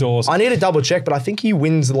ways. Yeah. It's awesome. I need to double check, but I think he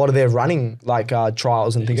wins a lot of their running like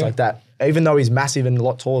trials and things like that, even though he's massive and a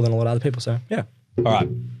lot taller than a lot of other people. So, yeah. All right.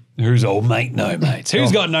 Who's old mate? No mates.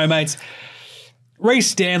 Who's got no mates?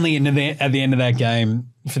 Reece Stanley at the end of that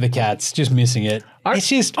game for the Cats, just missing it. I would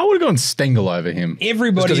have gone Stengel over him.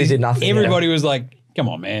 Everybody he did nothing. Everybody was like, come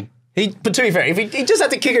on, man. But to be fair, if he just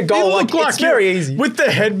had to kick a goal, it's very easy. With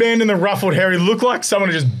the headband and the ruffled hair, he looked like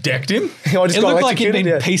someone had just decked him. It looked like he'd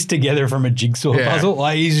been pieced together from a jigsaw puzzle.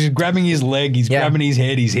 Like, he's just grabbing his leg, he's grabbing his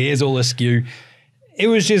head, his hair's all askew. It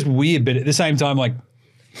was just weird, but at the same time, like,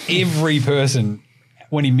 every person,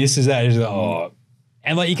 when he misses that, is like,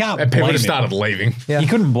 and like, you can't blame him. People just started leaving. Yeah. You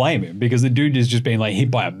couldn't blame him because the dude has just been like hit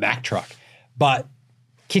by a Mack truck. But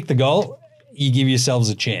kick the goal, you give yourselves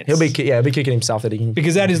a chance. He'll be kicking himself that he can.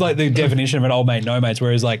 Because that is like the definition of an old mate, no mates,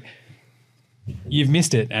 whereas like, you've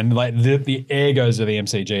missed it and like the air goes to the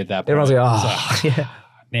MCG at that point. Everyone's like,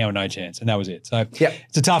 now no chance. And that was it. So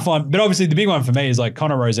it's a tough one. But obviously the big one for me is like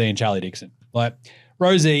Connor Rozee and Charlie Dixon. Like,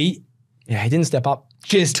 Rozee. Yeah, he didn't step up.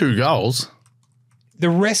 Just 2 goals. The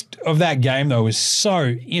rest of that game, though, was so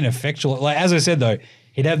ineffectual. Like, as I said, though,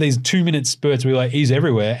 he'd have these 2-minute spurts where like he's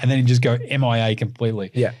everywhere, and then he'd just go MIA completely.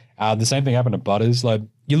 Yeah. The same thing happened to Butters. Like,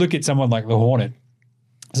 you look at someone like the Hornet.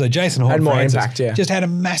 So Jason Hornet, had more impact, just had a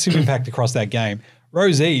massive impact across that game.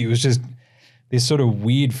 Rozee was just this sort of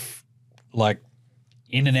weird, like,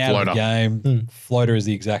 in and out of the game. Floater is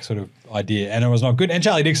the exact sort of idea, and it was not good. And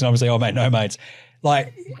Charlie Dixon, obviously, old mate, no mates.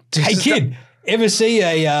 Like, hey, kid. Ever see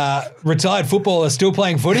a retired footballer still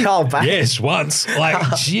playing footy? Oh, bad. Yes, once. Like,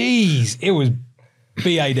 jeez, it was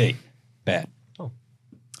BAD. Bad.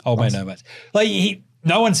 Old mate, no mates. Like,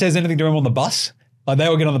 no one says anything to him on the bus. Like, they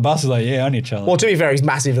all get on the bus and like, I need a challenge. Well, to be fair, he's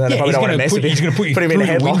massive and they probably don't want to mess with him. He's going to put him in a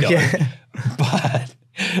headlock. Yeah.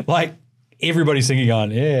 But, like, everybody's thinking on,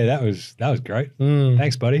 that was great.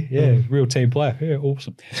 Thanks, buddy. Yeah, real team player. Yeah,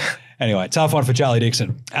 awesome. Anyway, tough one for Charlie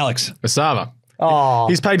Dixon. Alex. Asava. Oh.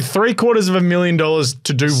 He's paid $750,000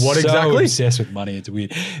 to do what exactly? So obsessed with money, it's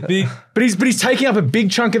weird. But he's taking up a big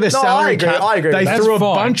chunk of their salary cap. I agree. They That's threw a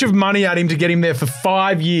fine. bunch of money at him to get him there for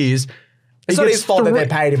 5 years. It's not his fault that they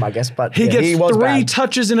paid him, I guess, but he gets was 3 bad.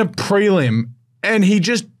 touches in a prelim, and he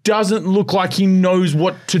just doesn't look like he knows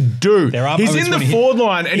what to do. He's in the forward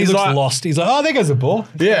line, and he he's looks like lost. He's like, oh, there goes the ball.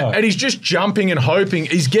 Yeah, Oh. and he's just jumping and hoping.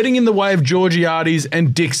 He's getting in the way of Georgiades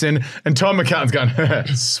and Dixon, and Tom McAllin's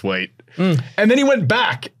going, sweet. And then he went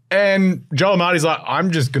back, and Joel Amartey's like,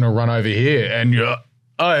 I'm just going to run over here. And you're,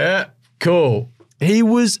 oh, yeah, cool. He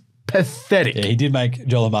was pathetic. Yeah, he did make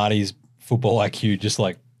Joel Amartey's football IQ just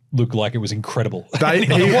like look like it was incredible.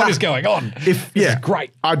 What is going on? This is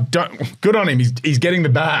great. Good on him. He's getting the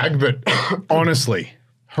bag, but honestly,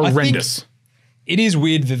 horrendous. It is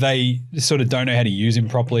weird that they sort of don't know how to use him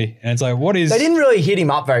properly. And it's like, what is... They didn't really hit him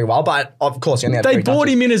up very well, but of course, he only had They 3 brought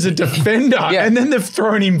touches. him in as a defender, and then they've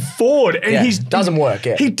thrown him forward, and doesn't work.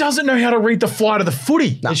 Yeah. He doesn't know how to read the flight of the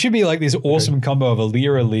footy. It should be like this awesome combo of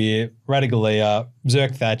Alir, Radigalia,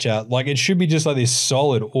 Zerk Thatcher. Like, it should be just like this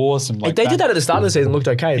solid, awesome... Like They did that at the start of the season, looked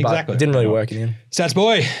okay, Exactly. but it didn't really work in the end. Stats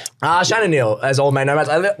boy. Shannon Neal, as old man nomads.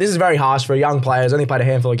 This is very harsh for a young player. He's only played a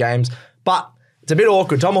handful of games, but it's a bit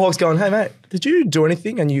awkward. Tomahawk's going, hey, mate, did you do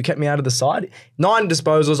anything and you kept me out of the side? 9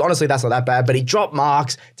 disposals. Honestly, that's not that bad, but he dropped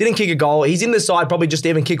marks, didn't kick a goal. He's in the side probably just to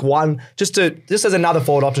even kick one, just as another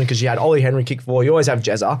forward option because you had Ollie Henry kick 4. You always have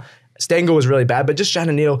Jezza. Stengel was really bad, but just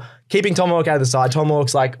Shannon Neal keeping Tomahawk out of the side.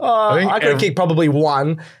 Tomahawk's like, I could have kicked probably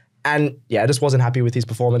 1. And yeah, I just wasn't happy with his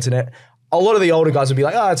performance in it. A lot of the older guys would be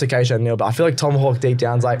like, it's okay, Shannon Neal, but I feel like Tomahawk deep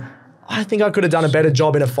down's like, I think I could have done a better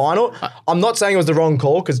job in a final. I'm not saying it was the wrong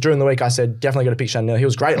call because during the week I said definitely got to pick Shannon Neal. He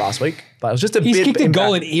was great last week, but it was just He's kicked a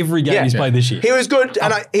goal in every game he's played this year. He was good,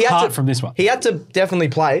 and Apart from this one. he had to definitely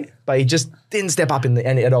play, but he just didn't step up in the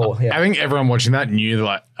end at all. Yeah. I think everyone watching that knew that,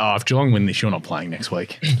 like, if Geelong win this, you're not playing next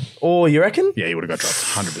week. Oh, you reckon? Yeah, he would have got dropped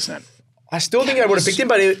 100%. I still think I would have picked him,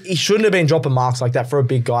 but he shouldn't have been dropping marks like that for a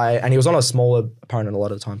big guy, and he was on a smaller opponent a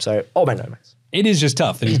lot of the time. So, no, mates. It is just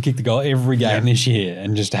tough that he's kicked the goal every game this year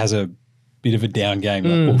and just has a bit of a down game.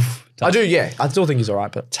 Like, oof, tough. I do, yeah. I still think he's all right,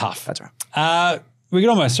 but Tough. That's all right. We could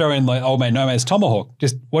almost throw in like old mate Nomad's Tomahawk,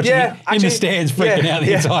 just watching him in the stands freaking out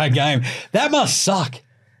the entire game. That must suck.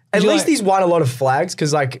 At least he's won a lot of flags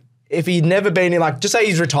because, like, if he'd never been in, like, just say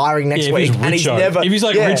he's retiring next week and he's never... If he's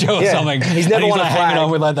like Richo or something, he's never won a flag. hanging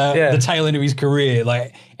on with like the tail end of his career,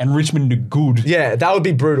 like, and Richmond are good. Yeah, that would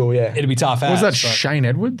be brutal, yeah. It'd be tough. Was that Shane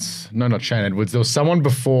Edwards? No, not Shane Edwards. There was someone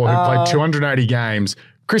before who played 280 games.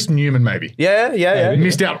 Chris Newman, maybe. Yeah.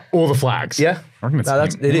 Missed out all the flags. Yeah. I reckon it's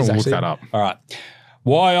him. it is I'm gonna actually. look that up. All right.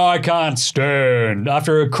 Why I can't stand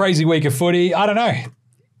after a crazy week of footy, I don't know.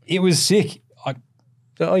 It was sick.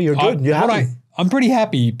 Oh, you're good. You're happy. I'm pretty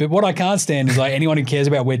happy, but what I can't stand is like anyone who cares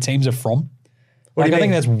about where teams are from. What do you I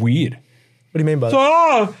think mean? that's weird. What do you mean by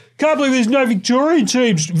that? So, can't believe there's no Victorian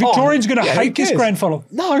teams. Victorians going to who hate this cares? grand final.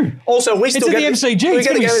 No. Also, we still at get the MCG. We It's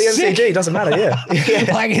get to gonna go be to the sick. MCG. It doesn't matter,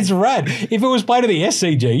 yeah. Like, it's rad. If it was played at the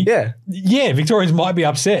SCG, yeah, Victorians might be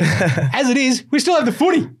upset. As it is, we still have the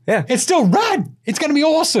footy. Yeah. It's still rad. It's going to be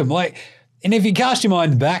awesome. Like, and if you cast your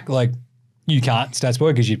mind back, like, you can't, Stats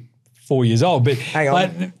Boy, because you're 4 years old, but hang on.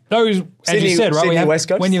 like, those, as you said, right? Sydney West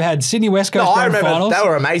Coast? When you've had Sydney West Coast No, I grand remember. finals. They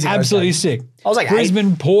were amazing those Absolutely days. sick. I was like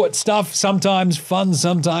Brisbane, Port stuff, sometimes fun,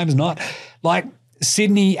 sometimes not. Like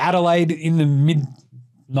Sydney, Adelaide in the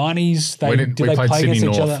mid-90s, did they play played against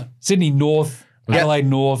Sydney each North. other? Sydney North, Adelaide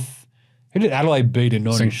North. Who did Adelaide beat in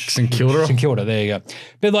 90s? St Kilda? St Kilda, there you go.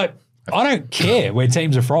 But like, I don't care where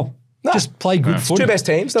teams are from. Just play good footy. 2 best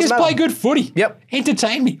teams. Doesn't Just matter. play good footy. Yep.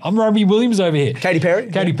 Entertain me. I'm Robbie Williams over here. Katy Perry.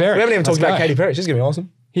 We haven't even talked about Katy Katy Perry. She's going to be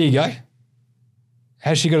awesome. Here you go.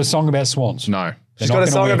 Has she got a song about swans? No. She's got a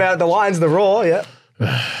song about the Lions, the Roar, yeah.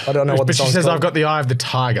 I don't know what the But she song's says, called. I've got the eye of the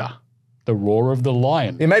tiger. The roar of the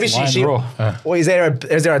lion. Yeah, maybe Lion she roar. well, is there a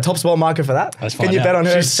TopSport marker for that? Let's Can find you out. bet on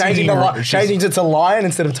her She's changing it to lion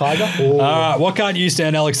instead of tiger? All right, what can't you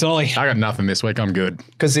stand, Alex Donnelly? I got nothing this week. I'm good.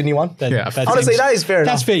 Because Sydney won. Yeah. Honestly, that is fair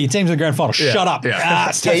enough. That's fair. Your team's in the grand final. Shut up.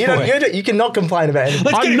 Yeah. You cannot complain about anything.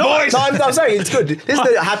 Let's get it, boys. No, I'm saying it's good. This is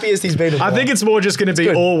the happiest he's been in a I while. think it's more just going to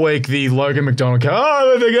be all week the Logan McDonald.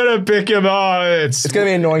 They're going to pick him up. It's going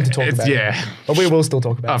to be annoying to talk about. Yeah. But we will still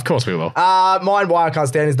talk about it. Of course we will. Mine, why I can't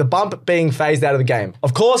stand is the bump being phased out of the game.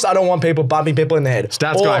 Of course, I don't want people bumping people in the head.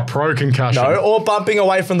 Stats guy, pro concussion. No, or bumping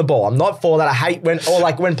away from the ball. I'm not for that. I hate when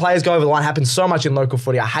players go over the line. Happens so much in local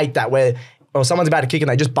footy. I hate that where someone's about to kick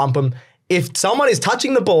and they just bump them. If someone is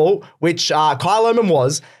touching the ball, which Kyle Oman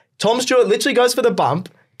was, Tom Stewart literally goes for the bump,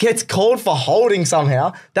 gets called for holding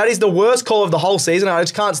somehow. That is the worst call of the whole season. I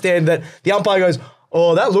just can't stand that the umpire goes,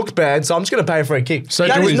 oh, that looked bad, so I'm just going to pay for a kick. So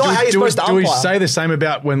that is not how you're supposed to umpire. Do we say the same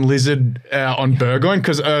about when Lizard on Burgoyne?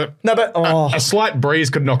 Because a slight breeze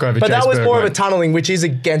could knock over Jace But that was more of a Burgoyne. tunnelling, which is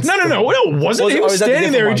against... No, it wasn't. He was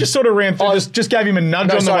standing there. He just sort of ran through, just gave him a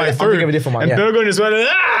nudge on the way through. I'm thinking of a different one, And Burgoyne just went,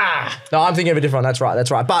 ah! No, I'm thinking of a different one.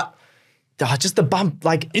 That's right. But just the bump,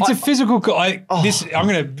 like... It's a physical... This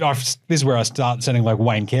is where I start sounding like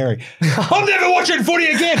Wayne Carey. I'm never watching footy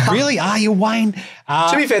again. Really? Are you, Wayne?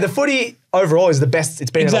 To be fair, the footy overall is the best it's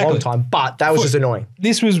been in a long time, but that was just annoying.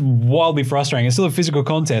 This was wildly frustrating. It's still a physical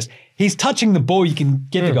contest. He's touching the ball. You can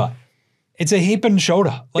get the guy. It's a hip and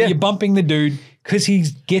shoulder. Like you're bumping the dude because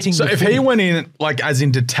he's getting So the if footy. he went in, like, as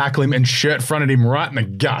in to tackle him and shirt fronted him right in the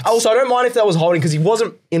guts. Also, I don't mind if that was holding because he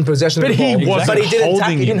wasn't in possession of the ball. He wasn't but he didn't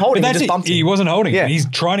tackle. He didn't hold him. He just bumped him. He wasn't holding Yeah. him. He's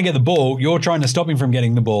trying to get the ball. You're trying to stop him from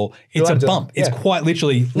getting the ball. It's a bump. It's quite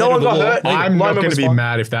literally... No one got hurt. I'm not going to be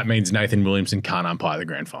mad if that means Nathan Williamson can't umpire the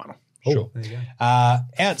grand final. Sure. There you go.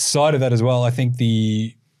 Outside of that as well, I think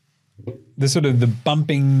the sort of the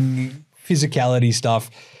bumping physicality stuff...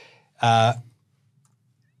 I'm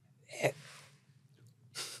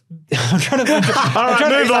trying to... All right,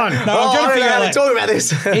 move on. No, I'm trying to figure out how to talk about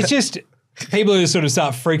this. It's just people who sort of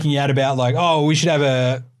start freaking out about like, oh, we should have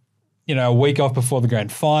a week off before the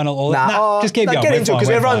grand final. Or just keep going. Get into it because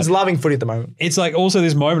everyone's loving footy at the moment. It's like also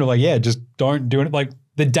this moment of like, just don't do it. Like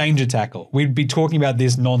the danger tackle. We'd be talking about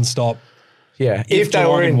this nonstop. Yeah, if they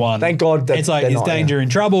were in one. Thank God that it's like, is danger in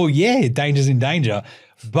trouble? Yeah, danger's in danger.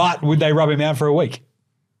 But would they rub him out for a week?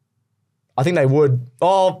 I think they would.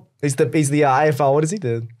 Oh, he's the AFL. What is he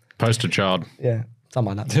do? Poster child. Yeah,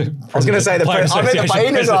 something like that. I was going to say the I meant the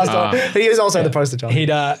Painters last time. He is also the poster child.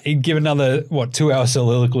 He'd give another 2-hour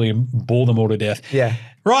soliloquy and bore them all to death. Yeah.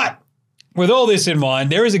 Right. With all this in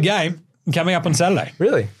mind, there is a game coming up on Saturday.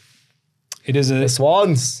 Really? It is the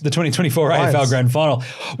Swans. The 2024 AFL Grand Final.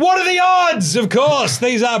 What are the odds? Of course,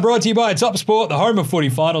 these are brought to you by TopSport, the home of footy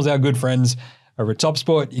finals, our good friends over at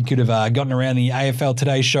TopSport. You could have gotten around the AFL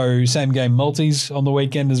Today Show same game multis on the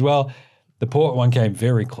weekend as well. The Port one came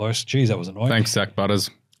very close. Jeez, that was annoying. Thanks, Zach Butters.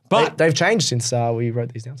 But they've changed since we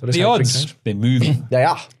wrote these down. So the odds, they're moving. They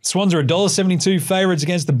are. Swans are $1.72 favourites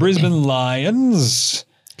against the Brisbane Lions.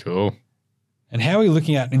 Cool. And how are we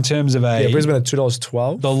looking at in terms of a... Yeah, Brisbane at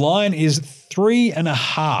 $2.12. The line is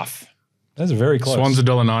 3.5. That's very close. Swans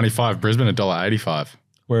 $1.95, Brisbane $1.85.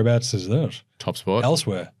 Whereabouts is that? TopSport.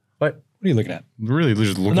 Elsewhere. Wait. What are you looking at? Really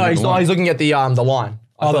just looking No, at the line. he's looking at the line. The line.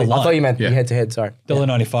 I thought you meant the head-to-head, sorry.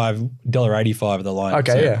 $1.95, $1.85 of the line.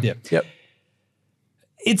 Okay, yeah. Yep.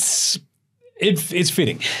 It's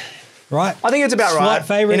fitting, right? I think it's about Slight right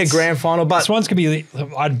favourites in a grand final, but Swans could be.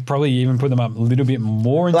 I'd probably even put them up a little bit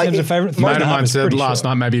more in terms of favourites. Mate of mine said last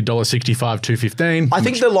night maybe $1.65, $2.15. I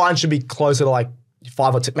think the line should be closer to like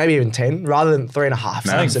 5 or 10, maybe even 10, rather than 3.5.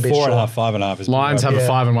 I think 4.5, 5.5 is Lions have a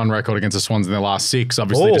 5-1 record against the Swans in their last 6.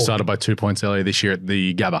 Obviously decided by 2 points earlier this year at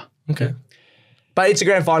the Gabba. Okay. But it's a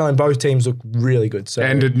grand final and both teams look really good. So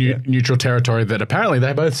and a neutral territory that apparently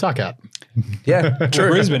they both suck at. Yeah, true.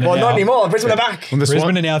 Brisbane well, not anymore. Brisbane are back.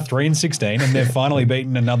 Brisbane are now 3-16, and they've finally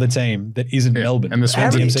beaten another team that isn't Melbourne. And the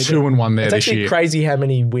Swans are 2-1 there this year. It's actually crazy how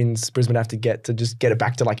many wins Brisbane have to just get it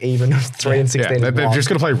back to like even 3-16. Yeah, they've just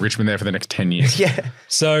got to play Richmond there for the next 10 years. Yeah.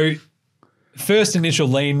 So, first initial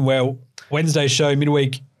lean, Wednesday show,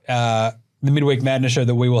 midweek, the Midweek Madness show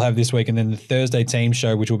that we will have this week, and then the Thursday team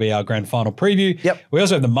show, which will be our grand final preview. Yep. We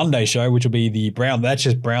also have the Monday show, which will be the Brown. That's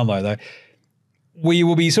just Brownlow, though. We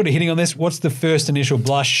will be sort of hitting on this. What's the first initial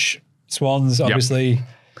blush? Swans, obviously. Yep.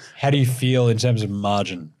 How do you feel in terms of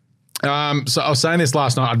margin? So I was saying this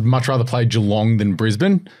last night. I'd much rather play Geelong than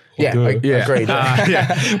Brisbane. Yeah, agreed. Wait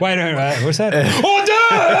a minute. What's that? No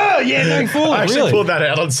fool. I actually pulled that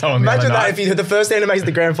out on someone. Imagine that if the first team that makes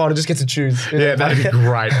the grand final just gets to choose. Yeah, that'd be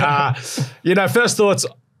great. First thoughts.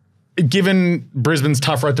 Given Brisbane's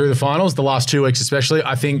tough road through the finals, the last 2 weeks especially,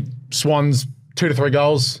 I think Swans 2 to 3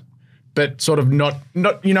 goals. But sort of not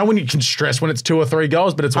when you can stress when it's 2 or 3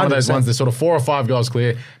 goals, but it's one 100%. Of those ones that's sort of 4 or 5 goals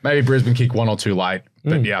clear. Maybe Brisbane kick 1 or 2 late.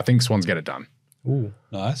 But I think Swans get it done. Ooh,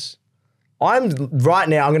 nice. I'm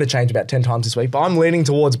going to change about 10 times this week, but I'm leaning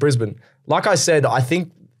towards Brisbane. Like I said, I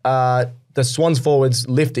think the Swans forwards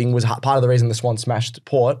lifting was part of the reason the Swans smashed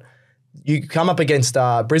Port. You come up against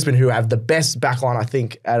Brisbane, who have the best backline, I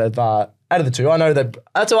think, out of the two. I know that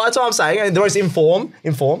that's what I'm saying. The most in form.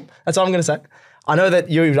 That's what I'm going to say. I know that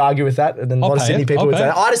you would argue with that, and then a lot of Sydney people would say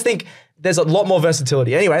that. I just think there's a lot more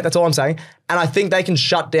versatility. Anyway, that's all I'm saying. And I think they can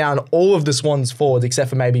shut down all of the Swans forwards except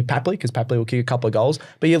for maybe Papley, because Papley will kick a couple of goals.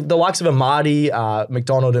 But the likes of Amadi,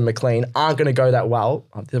 McDonald and McLean aren't going to go that well.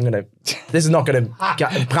 This is not going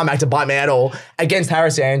to come back to bite me at all against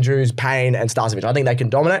Harris Andrews, Payne and Starcevic. I think they can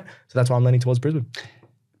dominate. So that's why I'm leaning towards Brisbane.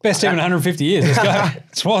 Best team in 150 years. Let's go.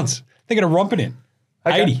 Swans. They're going to romp it in.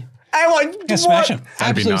 Okay. 80. Hey, what? Smashing.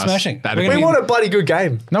 That'd be Absolute nice. smashing. We want a bloody good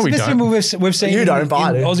game. No, we Best don't. team we've seen You don't, in but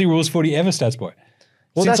I do. Aussie Rules footy ever, Stats Boy.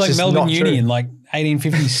 Well, Since that's like just Melbourne not Uni true. in like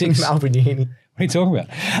 1856. Melbourne Uni. What are you talking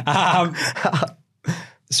about?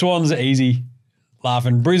 Swans are easy,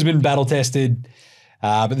 laughing. Brisbane battle tested,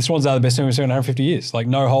 but the Swans are the best team we've seen in 150 years. Like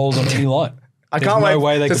no holes on any line. I There's can't no wait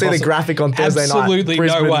way they to could see the possibly- graphic on Thursday night. Absolutely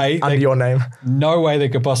Brisbane no way. under your name. No way they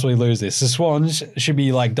could possibly lose this. The Swans should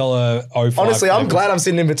be like $1.05. Honestly, I'm glad I'm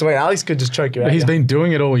sitting in between. Alex could just choke you out. He's been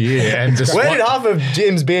doing it all year and just. Where did half of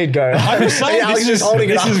Jim's beard go? I'm just saying, Alex this just is- holding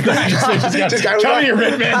it this up. is great. Just go, Come here,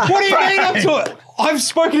 red man. What do you mean I'm to it? I've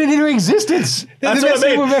spoken it into existence. They're That's the best what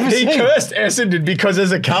I team we've ever mean. He seen. cursed Essendon because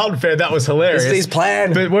as a Carlton fan, that was hilarious. It's his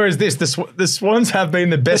plan. But whereas this, the Swans have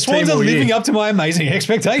been the The best Swans team are all living year. up to my amazing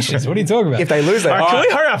expectations. What are you talking about? If they lose, they All right, can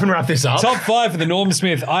we hurry up and wrap this up? Top 5 for the Norm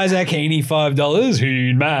Smith. Isaac Heaney, $5.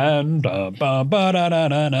 Hoon Man. Da, ba, ba, da, da,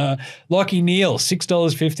 da, da. Lockie Neal,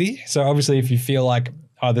 $6.50. So obviously if you feel like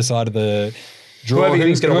either side of the draw, Whoever you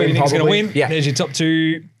think's gonna win, going to probably. win, Yeah. there's your top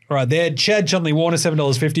 2 right there. Chad Chunley Warner,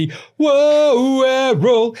 $7.50. Whoa,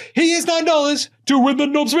 roll. He is $9 to win the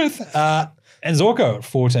Norm Smith. And Zorko at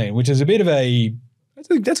 14, which is a bit of a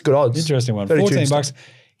That's good odds. interesting one. 32 $14.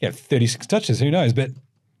 Yeah, 36 touches. Who knows? But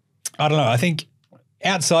I don't know. I think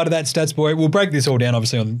outside of that, Stats Boy, we'll break this all down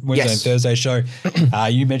obviously on Wednesday and Thursday show.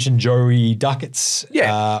 You mentioned Joey Duckett's.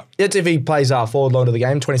 Yeah. That's if he plays forward line to the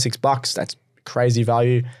game, $26. That's crazy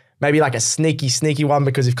value. Maybe like a sneaky one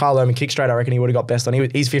because if Kyle Lohman kicked straight, I reckon he would have got best on.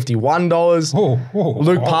 He's $51.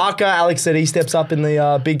 Luke Parker, Alex said he steps up in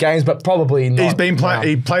the big games, but probably not. He's been playing.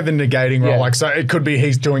 He played the negating role, Yeah. like so. It could be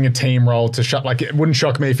he's doing a team role to shut. Like it wouldn't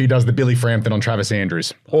shock me if he does the Billy Frampton on Travis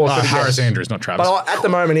Andrews Or Harris yes. Andrews, not Travis. But at the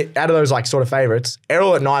moment, out of those like sort of favourites,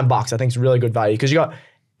 Errol at $9 I think is really good value because you got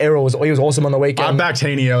Errol he was awesome on the weekend. I backed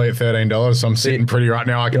Heaney early at $13, so I'm sitting pretty right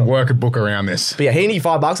now. I can work a book around this. But yeah, Heaney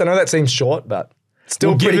 $5. I know that seems short, but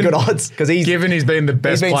still Well, pretty given- good odds because he's been the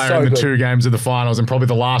best been player so in the good. 2 games of the finals and probably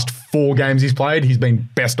the last 4 games he's played, he's been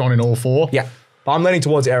best on in all 4. yeah. But I'm leaning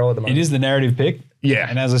towards Errol at the moment. It is the narrative pick. Yeah.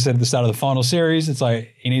 And as I said at the start of the final series, it's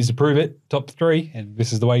like he needs to prove it, top 3, and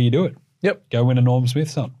this is the way you do it. Yep. Go win a Norm Smith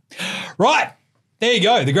son. Right. There you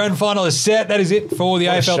go. The grand final is set. That is it for the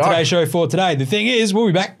AFL shock. Today Show for today. The thing is, we'll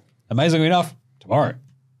be back, amazingly enough, tomorrow,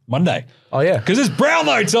 Monday. Oh yeah. Because it's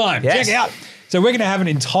Brownlow time. Yes. Check it out. So we're going to have an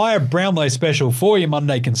entire Brownlow special for your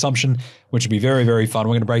Monday consumption, which will be very, very fun.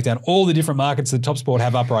 We're going to break down all the different markets that TopSport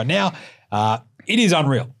have up right now. It is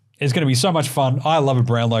unreal. It's going to be so much fun. I love a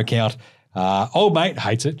Brownlow count. Old mate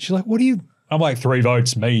hates it. She's like, what do you... I'm like, 3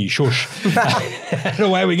 votes, me, shush. And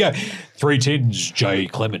away we go. 3 tins, Jay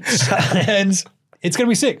Clements. And it's going to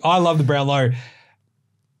be sick. I love the Brownlow.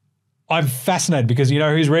 I'm fascinated because you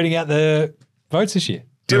know who's reading out the votes this year?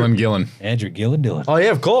 Dylan Gillen. Andrew Gillen Dillon. Oh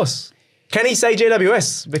yeah, of course. Can he say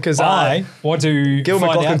GWS? Because I want to Gil find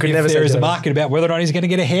McLaughlin out could if never there say is a GWS. market about whether or not he's going to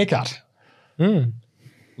get a haircut.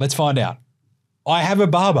 Let's find out. I have a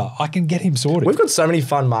barber. I can get him sorted. we've got so many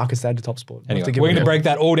fun markets to add to TopSport. Anyway, we're going to break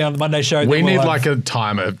that all down on the Monday show. We Then need we'll like have- a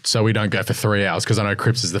timer so we don't go for 3 hours because I know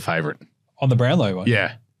Cripps is the favourite. on the Brownlow one.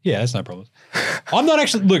 Yeah. Yeah, that's no problem. I'm not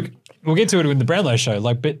actually, look, we'll get to it in the Brownlow show,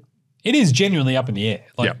 like, but it is genuinely up in the air.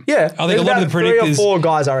 Like, Yep. Yeah, I think a lot of the 3 or predictors, 4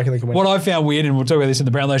 guys I reckon they can win. what I found weird, and we'll talk about this in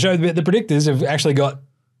the Brownlow show, the predictors have actually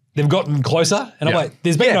they've gotten closer, and I'm Yeah. like,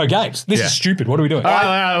 there's been Yeah. no games. This Yeah. is stupid. What are we doing?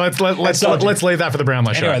 Let's leave that for the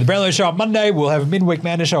Brownlow show. Anyway, the Brownlow show on Monday. We'll have a midweek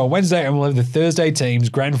madness show on Wednesday, and we'll have the Thursday teams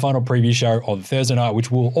grand final preview show on Thursday night, which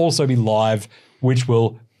will also be live, which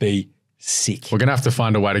will be sick. We're going to have to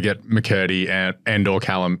find a way to get McCurdy and or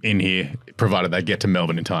Callum in here, provided they get to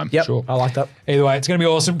Melbourne in time. Yep, Sure. I like that. Either way, it's going to be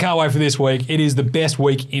awesome. Can't wait for this week. It is the best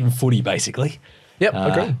week in footy, basically. Yep,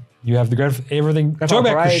 agree. You have the everything. Talk final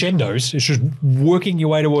about parade. crescendos. It's just working your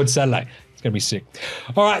way towards Saturday. It's going to be sick.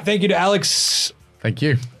 All right, thank you to Alex. Thank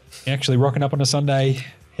you. Actually rocking up on a Sunday.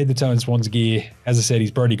 Head to toe in Swans gear. As I said,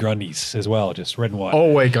 he's Brody Grundy's as well, just red and white.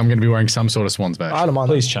 All week I'm going to be wearing some sort of Swans badge. I don't mind.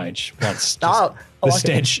 Please change once. Just I the like it.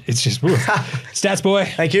 stench. It's just woof. Stats boy.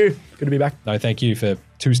 Thank you. Good to be back. No, thank you for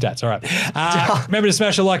 2 stats. All right. Remember to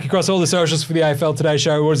smash a like across all the socials for the AFL Today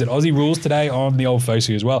Show. What is it? Aussie Rules Today on the old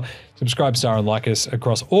Facey as well. Subscribe, star, and like us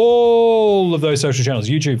across all of those social channels.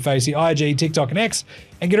 YouTube, Facey, IG, TikTok, and X.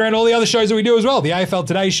 And get around all the other shows that we do as well. The AFL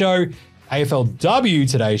Today Show, AFLW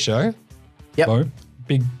Today Show. Yep. Boom.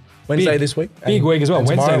 Big Wednesday this week. Big week as well.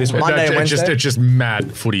 Wednesday this week. Monday and Wednesday. It's just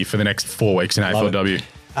mad footy for the next 4 weeks in AFLW.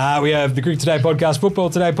 We have the Cricket Today podcast, Football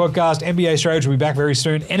Today podcast, NBA Australia, which will be back very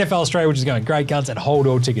soon, NFL Australia, which is going great guns, and hold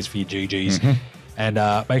all tickets for your GGs. Mm-hmm.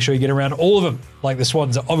 And make sure you get around all of them, like the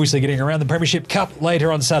Swans are obviously getting around the Premiership Cup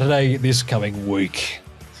later on Saturday this coming week.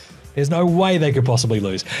 There's no way they could possibly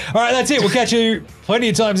lose. All right, that's it. We'll catch you plenty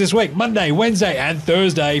of times this week, Monday, Wednesday, and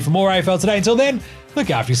Thursday for more AFL Today. Until then, look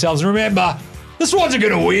after yourselves and remember, the Swans are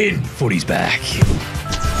going to win. Footy's back.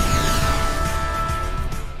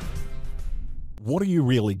 What are you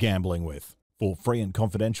really gambling with? For free and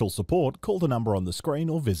confidential support, call the number on the screen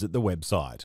or visit the website.